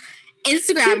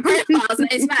Instagram profiles,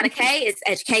 and it's mad, okay? It's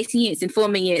educating you, it's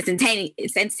informing you, it's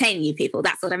entertaining you people.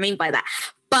 That's what I mean by that.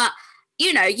 But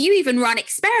you even run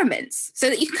experiments so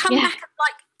that you come back and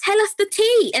like tell us the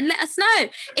tea and let us know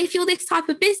if you're this type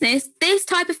of business, this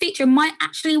type of feature might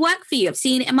actually work for you. I've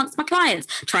seen it amongst my clients,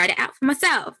 tried it out for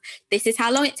myself. This is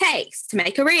how long it takes to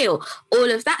make a reel,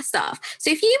 all of that stuff. So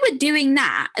if you were doing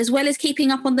that, as well as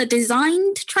keeping up on the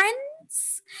designed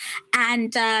trends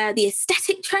and the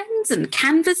aesthetic trends and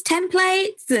Canvas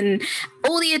templates and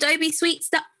all the Adobe Suite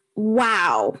stuff,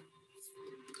 wow.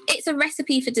 It's a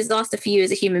recipe for disaster for you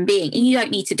as a human being, and you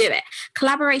don't need to do it.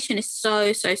 Collaboration is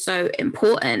so, so, so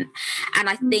important. And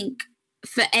I think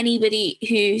for anybody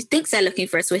who thinks they're looking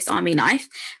for a Swiss Army knife,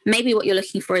 maybe what you're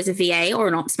looking for is a VA or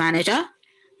an ops manager.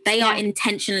 They are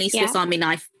intentionally Swiss Army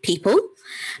knife people.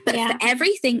 But for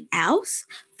everything else,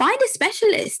 find a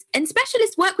specialist, and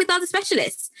specialists work with other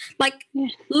specialists. Like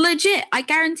legit, I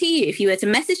guarantee you, if you were to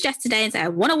message Jess today and say, I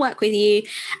want to work with you,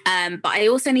 but I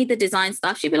also need the design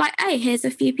stuff, she'd be like, hey, here's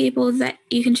a few people that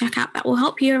you can check out that will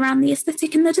help you around the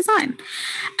aesthetic and the design.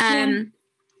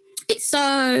 It's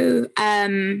so,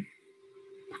 I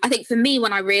think for me,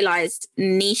 when I realized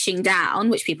niching down,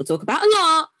 which people talk about a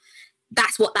lot,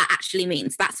 that's what that actually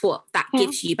means. That's what that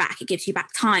gives you back. It gives you back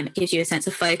time. It gives you a sense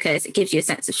of focus. It gives you a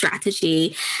sense of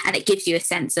strategy. And it gives you a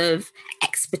sense of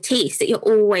expertise that you're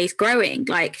always growing.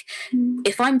 Like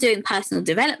if I'm doing personal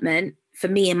development for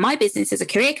me in my business as a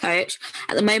career coach,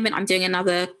 at the moment, I'm doing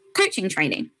another coaching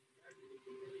training.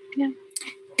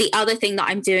 The other thing that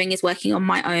I'm doing is working on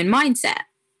my own mindset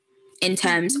in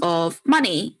terms of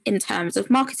money, in terms of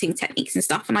marketing techniques and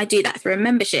stuff. And I do that through a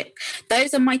membership.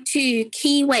 Those are my two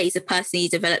key ways of personally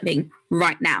developing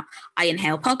right now. I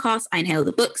inhale podcasts, I inhale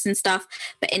the books and stuff.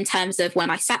 But in terms of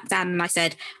when I sat down and I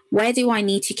said, where do I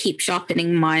need to keep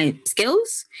sharpening my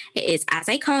skills? It is as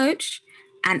a coach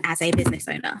and as a business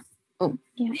owner. Oh,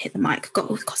 I hit the mic. Got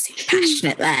so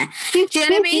passionate there. Do you know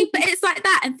what I mean? But it's like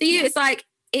that. And for you, it's like,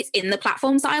 it's in the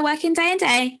platforms that I work in day and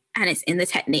day, and it's in the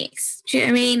techniques. Do you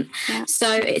know what I mean?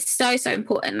 So it's so, so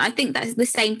important. I think that's the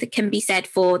same that can be said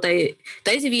for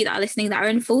those of you that are listening that are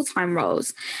in full-time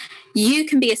roles. You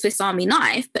can be a Swiss Army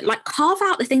knife, but like carve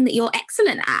out the thing that you're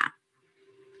excellent at.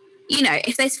 You know,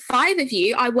 if there's 5 of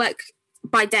you, I work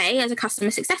by day as a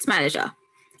customer success manager.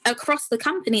 Across the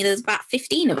company, there's about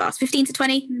 15 of us, 15 to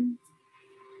 20.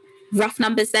 Rough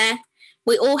numbers there.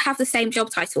 We all have the same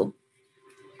job title.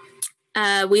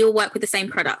 We all work with the same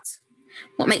product.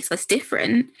 What makes us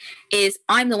different is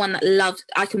I'm the one that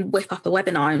I can whip up a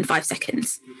webinar in 5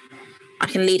 seconds. I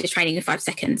can lead a training in 5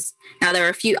 seconds. Now, there are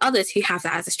a few others who have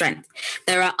that as a strength.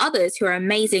 There are others who are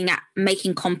amazing at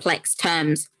making complex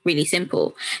terms really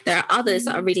simple. There are others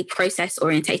that are really process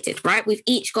orientated, right? We've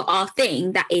each got our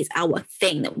thing that is our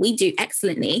thing that we do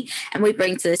excellently and we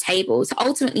bring to the table to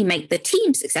ultimately make the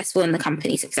team successful and the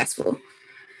company successful.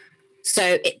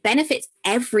 So it benefits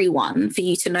everyone for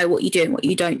you to know what you do and what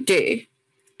you don't do.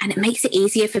 And it makes it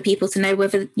easier for people to know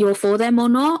whether you're for them or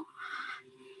not.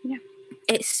 Yeah.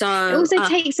 It's so... It also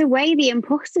takes away the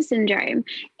imposter syndrome.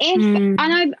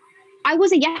 I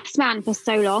was a yes man for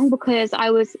so long because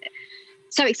I was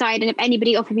so excited if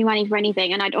anybody offered me money for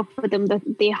anything and I'd offer them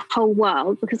the whole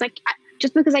world because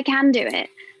just because I can do it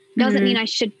doesn't mean I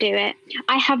should do it.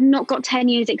 I have not got 10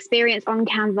 years experience on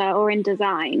Canva or in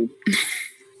design.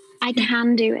 I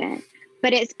can do it,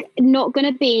 but it's not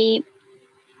going to be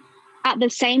at the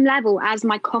same level as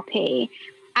my copy,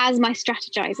 as my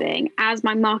strategizing, as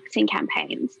my marketing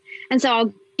campaigns. And so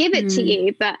I'll give it to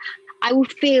you, but I will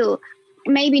feel,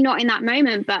 maybe not in that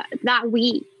moment, but that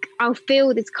week, I'll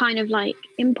feel this kind of like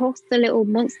imposter little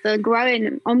monster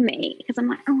growing on me because I'm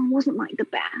like, oh, I wasn't like the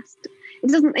best.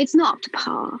 It's not up to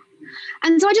par.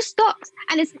 And so I just stopped,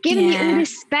 and it's given me all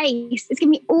this space. It's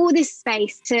given me all this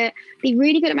space to be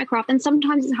really good at my craft. And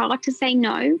sometimes it's hard to say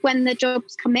no when the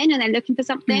jobs come in and they're looking for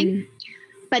something,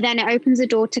 but then it opens the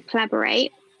door to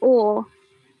collaborate, or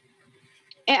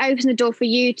it opens the door for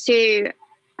you to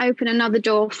open another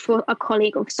door for a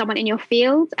colleague or someone in your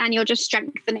field, and you're just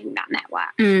strengthening that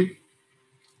network.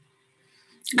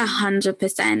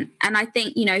 100%. And I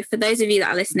think, you know, for those of you that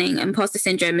are listening, imposter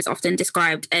syndrome is often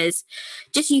described as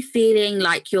just you feeling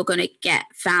like you're going to get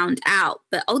found out.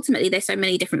 But ultimately, there's so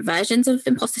many different versions of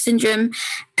imposter syndrome,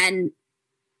 and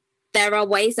there are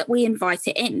ways that we invite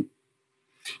it in.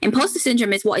 Imposter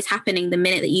syndrome is what is happening the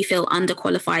minute that you feel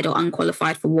underqualified or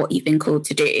unqualified for what you've been called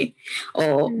to do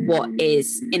or what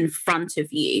is in front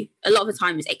of you. A lot of the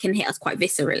times it can hit us quite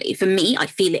viscerally. For me, I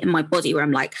feel it in my body where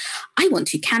I'm like, I want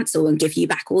to cancel and give you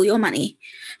back all your money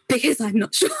because I'm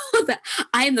not sure that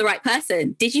I am the right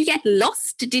person. Did you get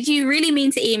lost? Did you really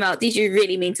mean to email? Did you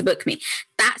really mean to book me?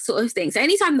 That sort of thing. So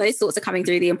anytime those thoughts are coming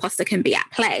through, the imposter can be at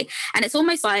play. And it's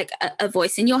almost like a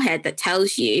voice in your head that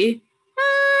tells you,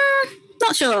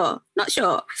 not sure.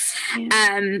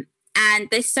 And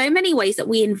there's so many ways that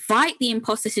we invite the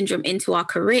imposter syndrome into our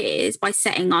careers by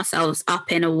setting ourselves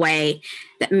up in a way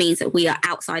that means that we are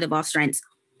outside of our strengths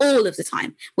all of the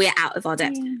time. We are out of our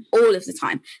depth all of the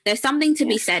time. There's something to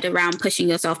be said around pushing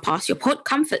yourself past your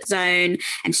comfort zone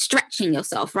and stretching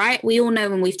yourself, right? We all know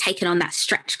when we've taken on that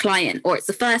stretch client, or it's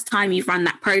the first time you've run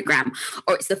that program,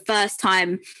 or it's the first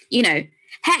time, you know,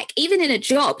 heck, even in a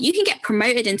job, you can get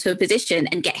promoted into a position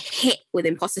and get hit with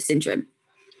imposter syndrome.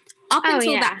 Up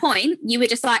until that point, you were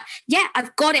just like, yeah,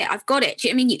 I've got it. Do you know what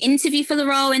I mean? You interview for the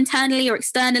role internally or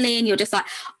externally, and you're just like,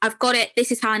 I've got it. This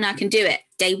is how I know I can do it.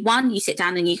 Day one, you sit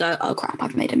down and you go, oh crap,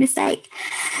 I've made a mistake.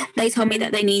 They told me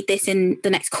that they need this in the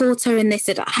next quarter and this,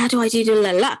 how do I do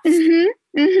la? And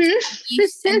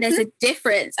there's a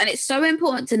difference. And it's so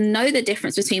important to know the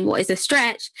difference between what is a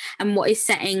stretch and what is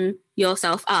setting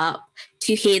yourself up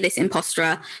to hear this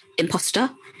imposter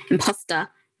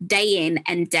day in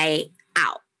and day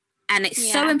out. And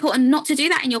it's so important not to do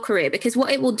that in your career, because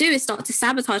what it will do is start to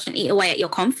sabotage and eat away at your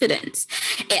confidence.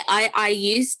 I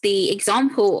use the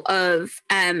example of,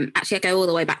 actually I go all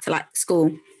the way back to like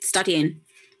school, studying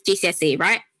GCSE,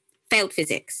 right? Failed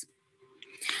physics.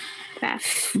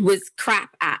 Was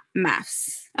crap at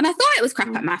maths. And I thought it was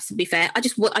crap at maths, to be fair. I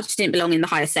just didn't belong in the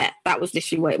higher set. That was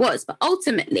literally what it was. But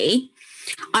ultimately,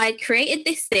 I created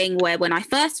this thing where when I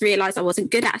first realized I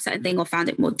wasn't good at a certain thing or found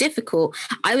it more difficult,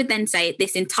 I would then say,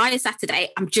 this entire Saturday,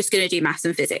 I'm just going to do maths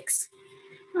and physics.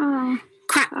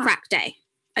 Crap day.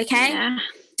 Okay? Yeah.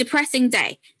 Depressing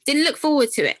day. Didn't look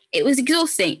forward to it. It was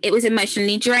exhausting. It was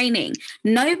emotionally draining.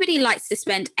 Nobody likes to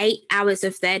spend 8 hours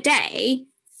of their day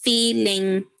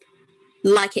feeling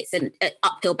like it's an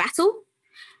uphill battle,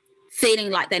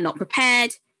 feeling like they're not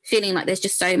prepared, feeling like there's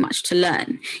just so much to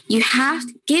learn. You have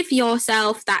to give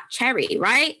yourself that cherry,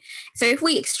 right? So if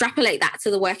we extrapolate that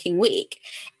to the working week,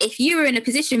 if you were in a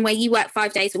position where you work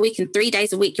 5 days a week and 3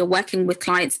 days a week, you're working with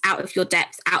clients out of your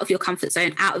depth, out of your comfort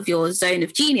zone, out of your zone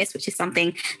of genius, which is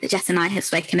something that Jess and I have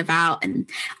spoken about and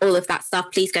all of that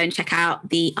stuff, please go and check out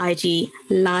the IG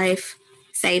live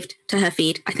saved to her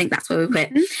feed. I think that's where we put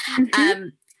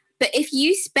it. But if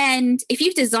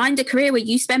you've designed a career where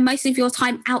you spend most of your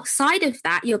time outside of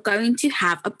that, you're going to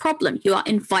have a problem. You are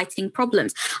inviting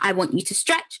problems. I want you to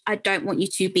stretch. I don't want you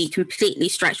to be completely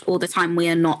stretched all the time. We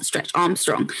are not Stretch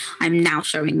Armstrong. I'm now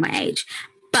showing my age.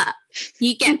 But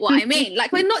you get what I mean.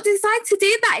 Like, we're not designed to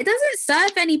do that. It doesn't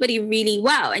serve anybody really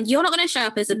well. And you're not going to show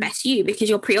up as the best you because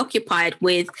you're preoccupied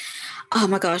with, oh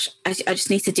my gosh, I just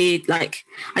need to do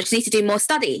more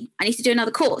study. I need to do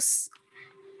another course,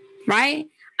 right?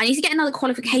 I need to get another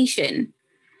qualification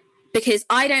because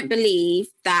I don't believe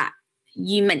that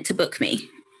you meant to book me.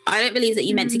 I don't believe that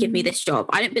you meant to give me this job.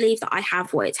 I don't believe that I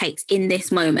have what it takes in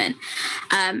this moment.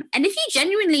 And if you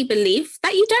genuinely believe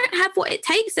that you don't have what it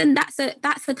takes, then that's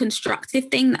a constructive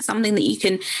thing. That's something that you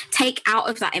can take out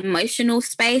of that emotional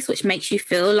space, which makes you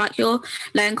feel like you're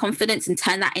low in confidence, and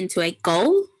turn that into a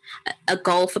goal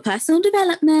for personal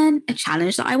development, a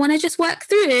challenge that I want to just work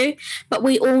through. But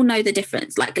we all know the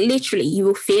difference. Like, literally, you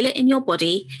will feel it in your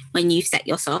body when you set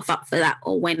yourself up for that,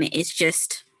 or when it is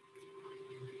just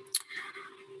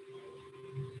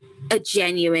a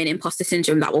genuine imposter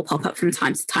syndrome that will pop up from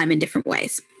time to time in different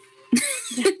ways.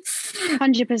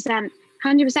 100%.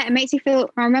 It makes you feel,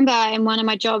 I remember in one of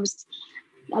my jobs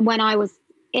when I was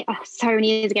so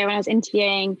many years ago when I was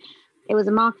interviewing, it was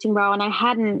a marketing role, and I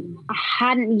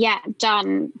hadn't yet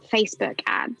done Facebook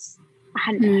ads.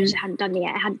 I just hadn't done it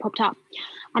yet. It hadn't popped up.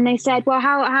 And they said, well,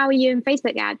 how are you in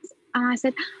Facebook ads? And I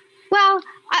said, well,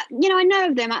 I know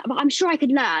of them, but I'm sure I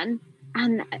could learn.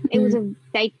 And it was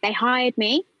they hired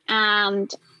me.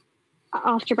 And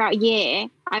after about a year,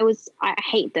 I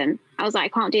hate them. I was like,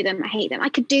 I can't do them. I hate them. I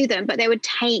could do them, but they would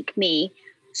take me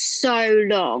so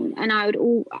long, and I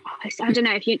don't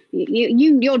know if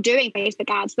you're doing Facebook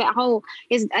ads, but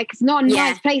it's not a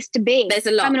nice place to be. There's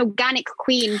a lot. I'm an organic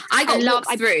queen. I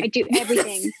do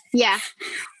everything. yeah.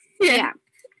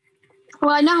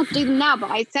 Well, I know how to do them now,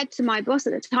 but I said to my boss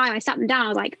at the time, I sat them down, I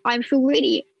was like, I feel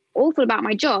really awful about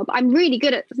my job. I'm really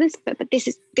good at this, but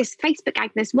this Facebook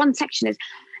ad, this one section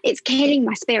it's killing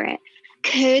my spirit.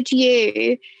 Could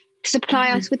you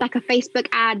supply us with like a Facebook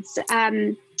ads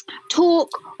talk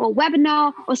or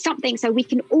webinar or something, so we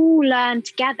can all learn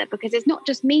together, because it's not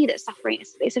just me that's suffering,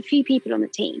 it's a few people on the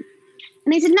team.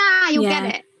 And they said, nah, you'll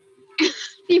get it. A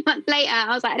few months later,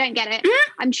 I was like, I don't get it.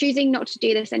 I'm choosing not to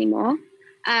do this anymore.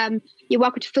 You're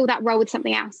welcome to fill that role with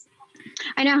something else.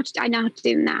 I know how to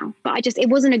do them now, but it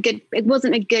wasn't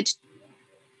a good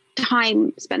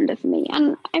time spender for me,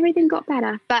 and everything got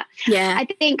better. But I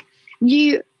think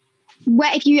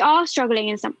if you are struggling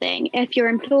in something, if you're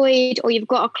employed or you've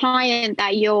got a client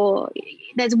that you're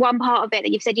there's one part of it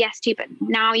that you've said yes to, but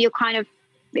now you're kind of,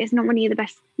 it's not really the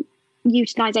best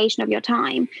utilization of your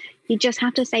time. You just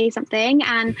have to say something,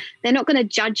 and they're not going to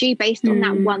judge you based on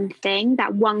that one thing,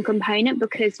 that one component,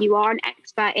 because you are an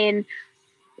expert in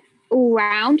all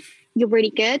round. You're really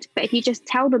good. But if you just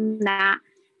tell them that,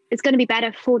 it's going to be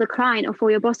better for the client or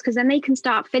for your boss, because then they can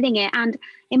start filling it, and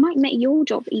it might make your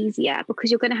job easier because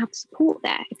you're going to have support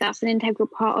there if that's an integral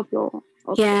part of your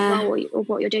role or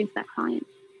what you're doing for that client.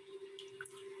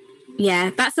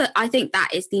 Yeah, I think that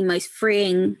is the most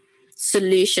freeing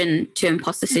solution to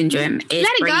imposter syndrome, is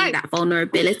bringing that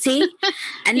vulnerability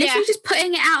and literally just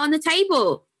putting it out on the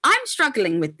table. I'm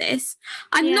struggling with this.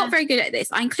 I'm not very good at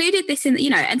this. I included this in,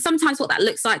 and sometimes what that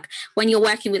looks like when you're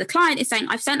working with a client is saying,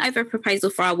 I've sent over a proposal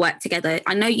for our work together.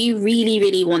 I know you really,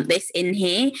 really want this in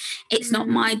here. It's not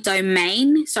my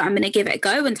domain, so I'm going to give it a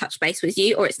go and touch base with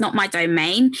you. Or it's not my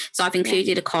domain, so I've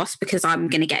included a cost because I'm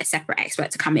going to get a separate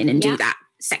expert to come in and do that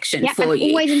section for you.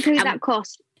 Always include that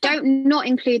cost. Don't not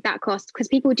include that cost, because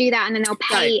people do that and then they'll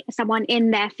pay someone in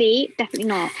their fee. Definitely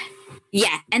not.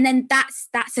 Yeah, and then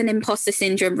that's an imposter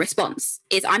syndrome response.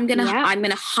 Is I'm gonna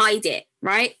hide it,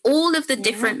 right? All of the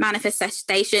different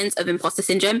manifestations of imposter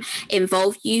syndrome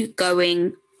involve you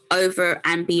going over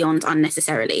and beyond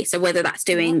unnecessarily. So whether that's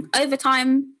doing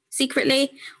overtime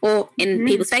secretly or in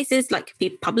people's faces, like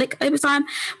public overtime,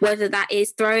 whether that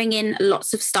is throwing in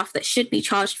lots of stuff that should be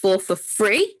charged for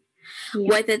free,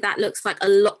 whether that looks like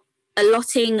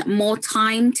allotting more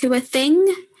time to a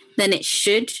thing than it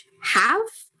should have.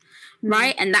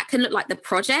 Right. And that can look like the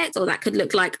project, or that could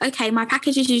look like, okay, my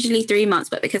package is usually 3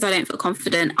 months, but because I don't feel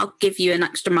confident, I'll give you an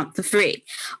extra month for free.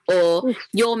 Or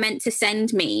you're meant to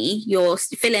send me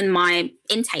fill in my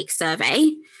intake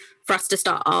survey for us to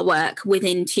start our work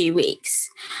within 2 weeks.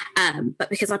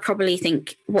 But because I probably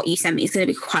think what you sent me is going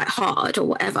to be quite hard or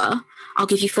whatever, I'll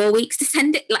give you 4 weeks to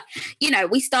send it. Like,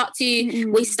 we start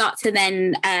to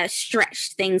then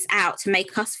stretch things out to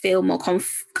make us feel more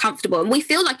comfortable. And we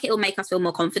feel like it'll make us feel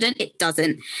more confident. It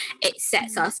doesn't. It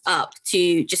sets us up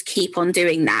to just keep on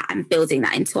doing that and building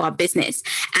that into our business.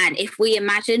 And if we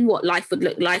imagine what life would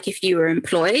look like if you were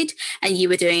employed and you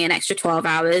were doing an extra 12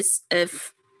 hours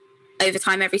of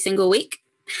overtime every single week,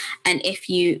 and if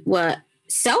you were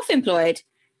self-employed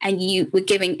and you were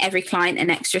giving every client an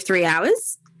extra 3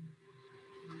 hours,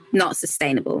 not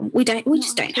sustainable. We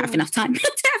just don't have enough time. We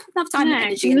don't have enough time and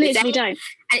energy. Literally don't.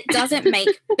 And it doesn't make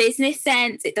business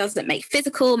sense. It doesn't make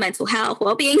physical, mental health,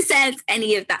 well-being sense,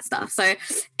 any of that stuff. So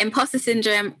imposter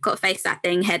syndrome, got to face that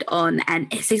thing head on.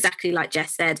 And it's exactly like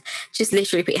Jess said, just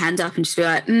literally put your hand up and just be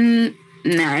like,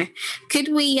 no. Could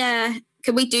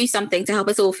we do something to help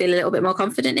us all feel a little bit more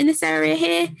confident in this area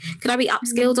here? Could I be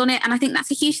upskilled on it? And I think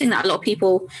that's a huge thing that a lot of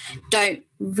people don't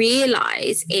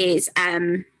realize is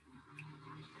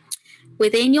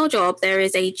within your job, there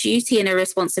is a duty and a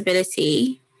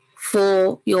responsibility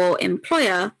for your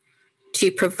employer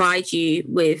to provide you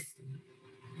with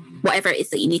whatever it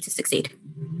is that you need to succeed.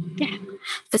 Yeah.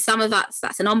 For some of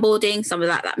that's an onboarding. Some of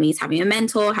that means having a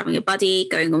mentor, having a buddy,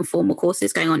 going on formal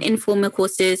courses, going on informal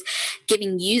courses,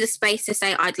 giving you the space to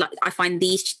say, I find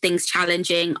these things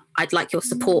challenging. I'd like your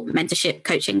support, mentorship,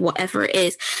 coaching, whatever it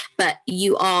is. But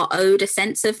you are owed a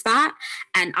sense of that.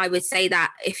 And I would say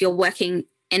that if you're working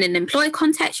in an employer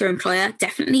context, your employer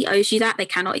definitely owes you that. They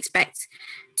cannot expect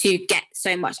to get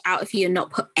so much out of you and not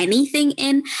put anything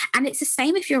in. And it's the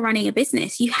same if you're running a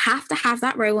business. You have to have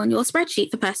that row on your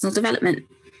spreadsheet for personal development.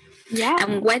 Yeah.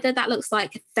 And whether that looks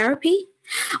like therapy,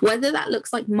 whether that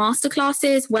looks like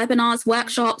masterclasses, webinars,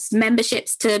 workshops,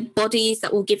 memberships to bodies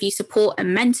that will give you support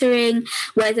and mentoring,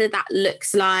 whether that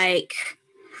looks like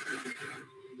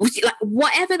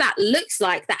whatever that looks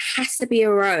like, that has to be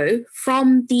a row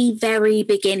from the very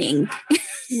beginning.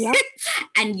 Yeah.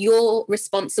 And you're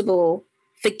responsible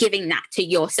for giving that to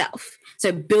yourself.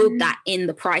 So build that in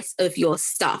the price of your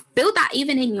stuff. Build that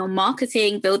even in your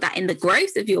marketing. Build that in the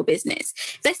growth of your business.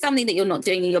 If there's something that you're not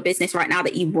doing in your business right now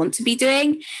that you want to be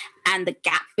doing, and the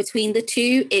gap between the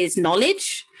two is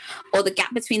knowledge, or the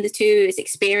gap between the two is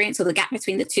experience, or the gap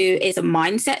between the two is a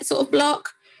mindset sort of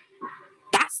block,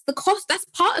 that's the cost. That's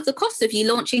part of the cost of you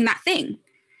launching that thing.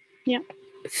 Yeah.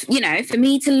 For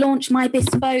me to launch my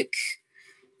bespoke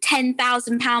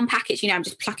 £10,000 package, I'm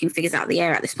just plucking figures out of the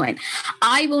air at this point,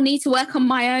 I will need to work on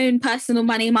my own personal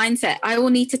money mindset. I will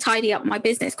need to tidy up my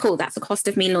business. Cool. That's the cost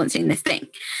of me launching this thing.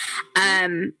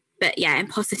 But yeah,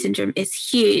 imposter syndrome is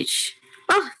huge.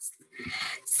 Oh,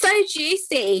 so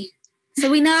juicy. So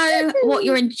we know what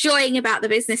you're enjoying about the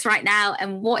business right now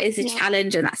and what is the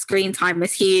challenge, and that screen time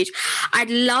was huge. I'd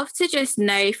love to just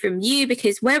know from you,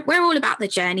 because we're all about the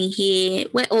journey here.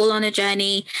 We're all on a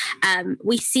journey.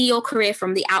 We see your career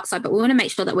from the outside, but we want to make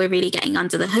sure that we're really getting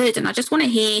under the hood. And I just want to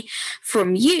hear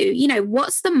from you,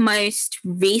 what's the most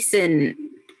recent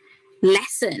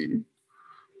lesson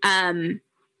that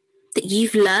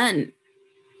you've learned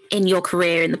in your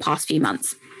career in the past few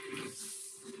months?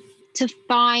 To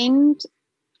find,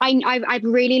 I've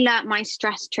really learnt my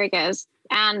stress triggers,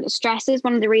 and stress is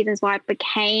one of the reasons why I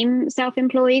became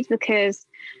self-employed, because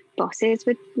bosses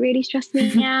would really stress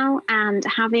me out, and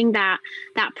having that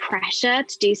pressure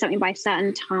to do something by a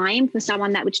certain time for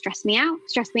someone that would stress me out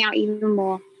even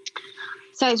more.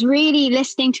 So it's really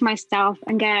listening to myself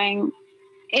and going,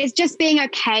 it's just being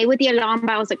okay with the alarm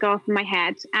bells that go off in my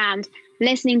head and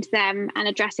listening to them and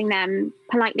addressing them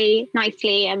politely,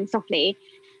 nicely and softly.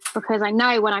 Because I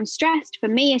know when I'm stressed, for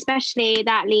me especially,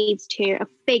 that leads to a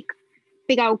big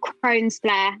old Crohn's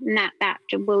flare, and that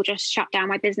will just shut down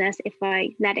my business if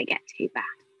I let it get too bad.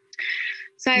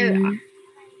 So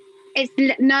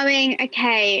it's knowing,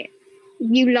 okay,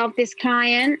 you love this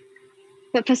client,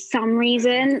 but for some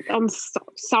reason, on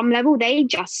some level, they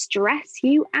just stress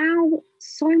you out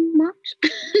so much.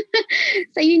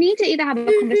 So you need to either have a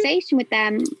conversation with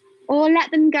them or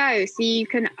let them go, so you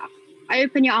can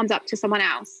open your arms up to someone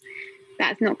else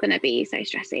that's not going to be so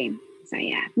stressy. So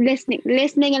yeah,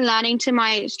 listening and learning to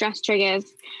my stress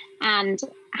triggers, and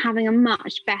having a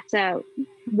much better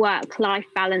work-life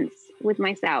balance with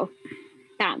myself.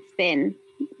 That's been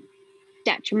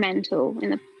detrimental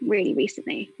really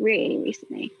recently.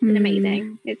 It's been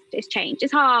amazing. It's changed.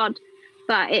 It's hard,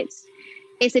 but it's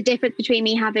a difference between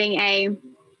me having a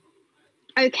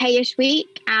okay-ish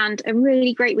week and a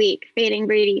really great week, feeling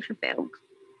really fulfilled.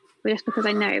 Just because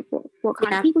I know what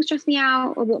kind of people stress me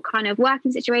out, or what kind of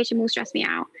working situation will stress me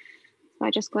out. So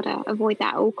I just got to avoid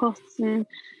that at all costs, and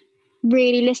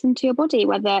really listen to your body,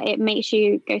 whether it makes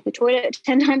you go to the toilet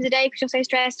 10 times a day because you're so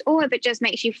stressed, or if it just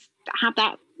makes you have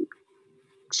that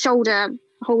shoulder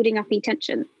holding uppy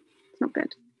tension. It's not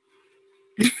good.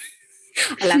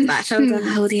 I love that, shoulder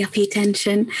holding uppy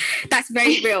tension. That's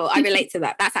very real. I relate to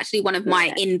that. That's actually one of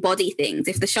my in-body things.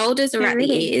 If the shoulders are at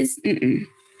the ears,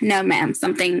 no ma'am,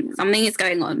 something is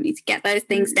going on. You need to get those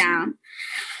things down.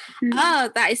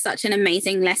 Oh, that is such an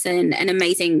amazing lesson, an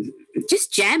amazing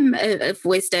just gem of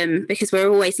wisdom, because we're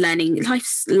always learning.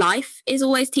 Life is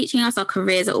always teaching us. Our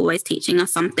careers are always teaching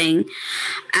us something.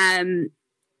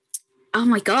 Oh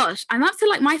my gosh, I'm up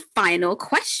to my final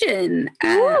question,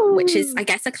 which is, I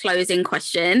guess, a closing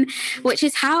question, which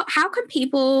is how can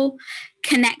people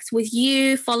connect with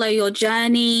you, follow your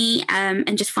journey,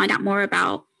 and just find out more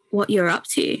about what you're up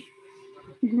to?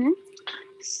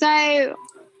 So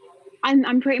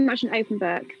I'm pretty much an open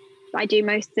book. I do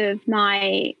most of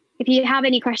my, if you have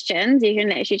any questions, you can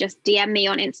literally just DM me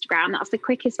on Instagram. That's the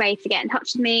quickest way to get in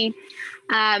touch with me.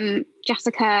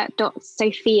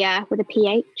 Jessica.Sophia with a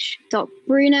PH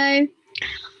 .Bruno.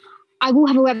 I will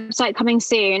have a website coming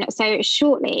soon, so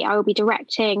shortly I will be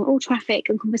directing all traffic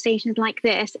and conversations like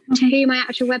this to my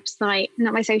actual website,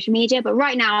 not my social media. But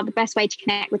right now, the best way to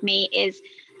connect with me is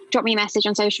drop me a message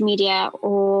on social media,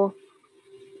 or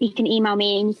you can email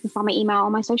me, and you can find my email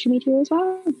on my social media as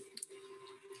well.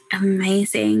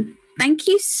 Amazing. Thank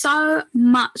you so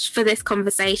much for this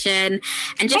conversation,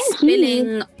 and just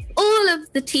spilling all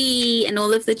of the tea and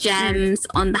all of the gems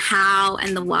on the how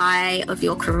and the why of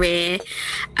your career.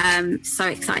 So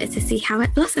excited to see how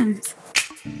it blossoms.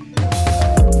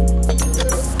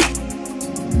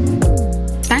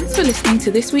 Thanks for listening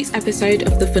to this week's episode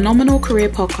of the Phenomenal Career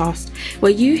Podcast,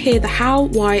 where you hear the how,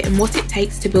 why, and what it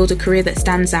takes to build a career that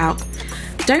stands out.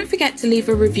 Don't forget to leave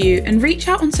a review and reach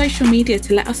out on social media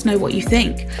to let us know what you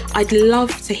think. I'd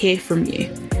love to hear from you.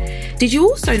 Did you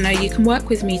also know you can work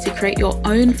with me to create your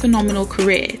own phenomenal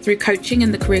career through coaching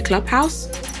in the Career Clubhouse?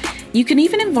 You can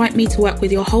even invite me to work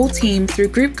with your whole team through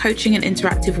group coaching and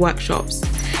interactive workshops.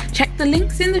 Check the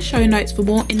links in the show notes for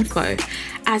more info.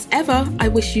 As ever, I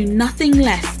wish you nothing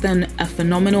less than a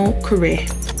phenomenal career.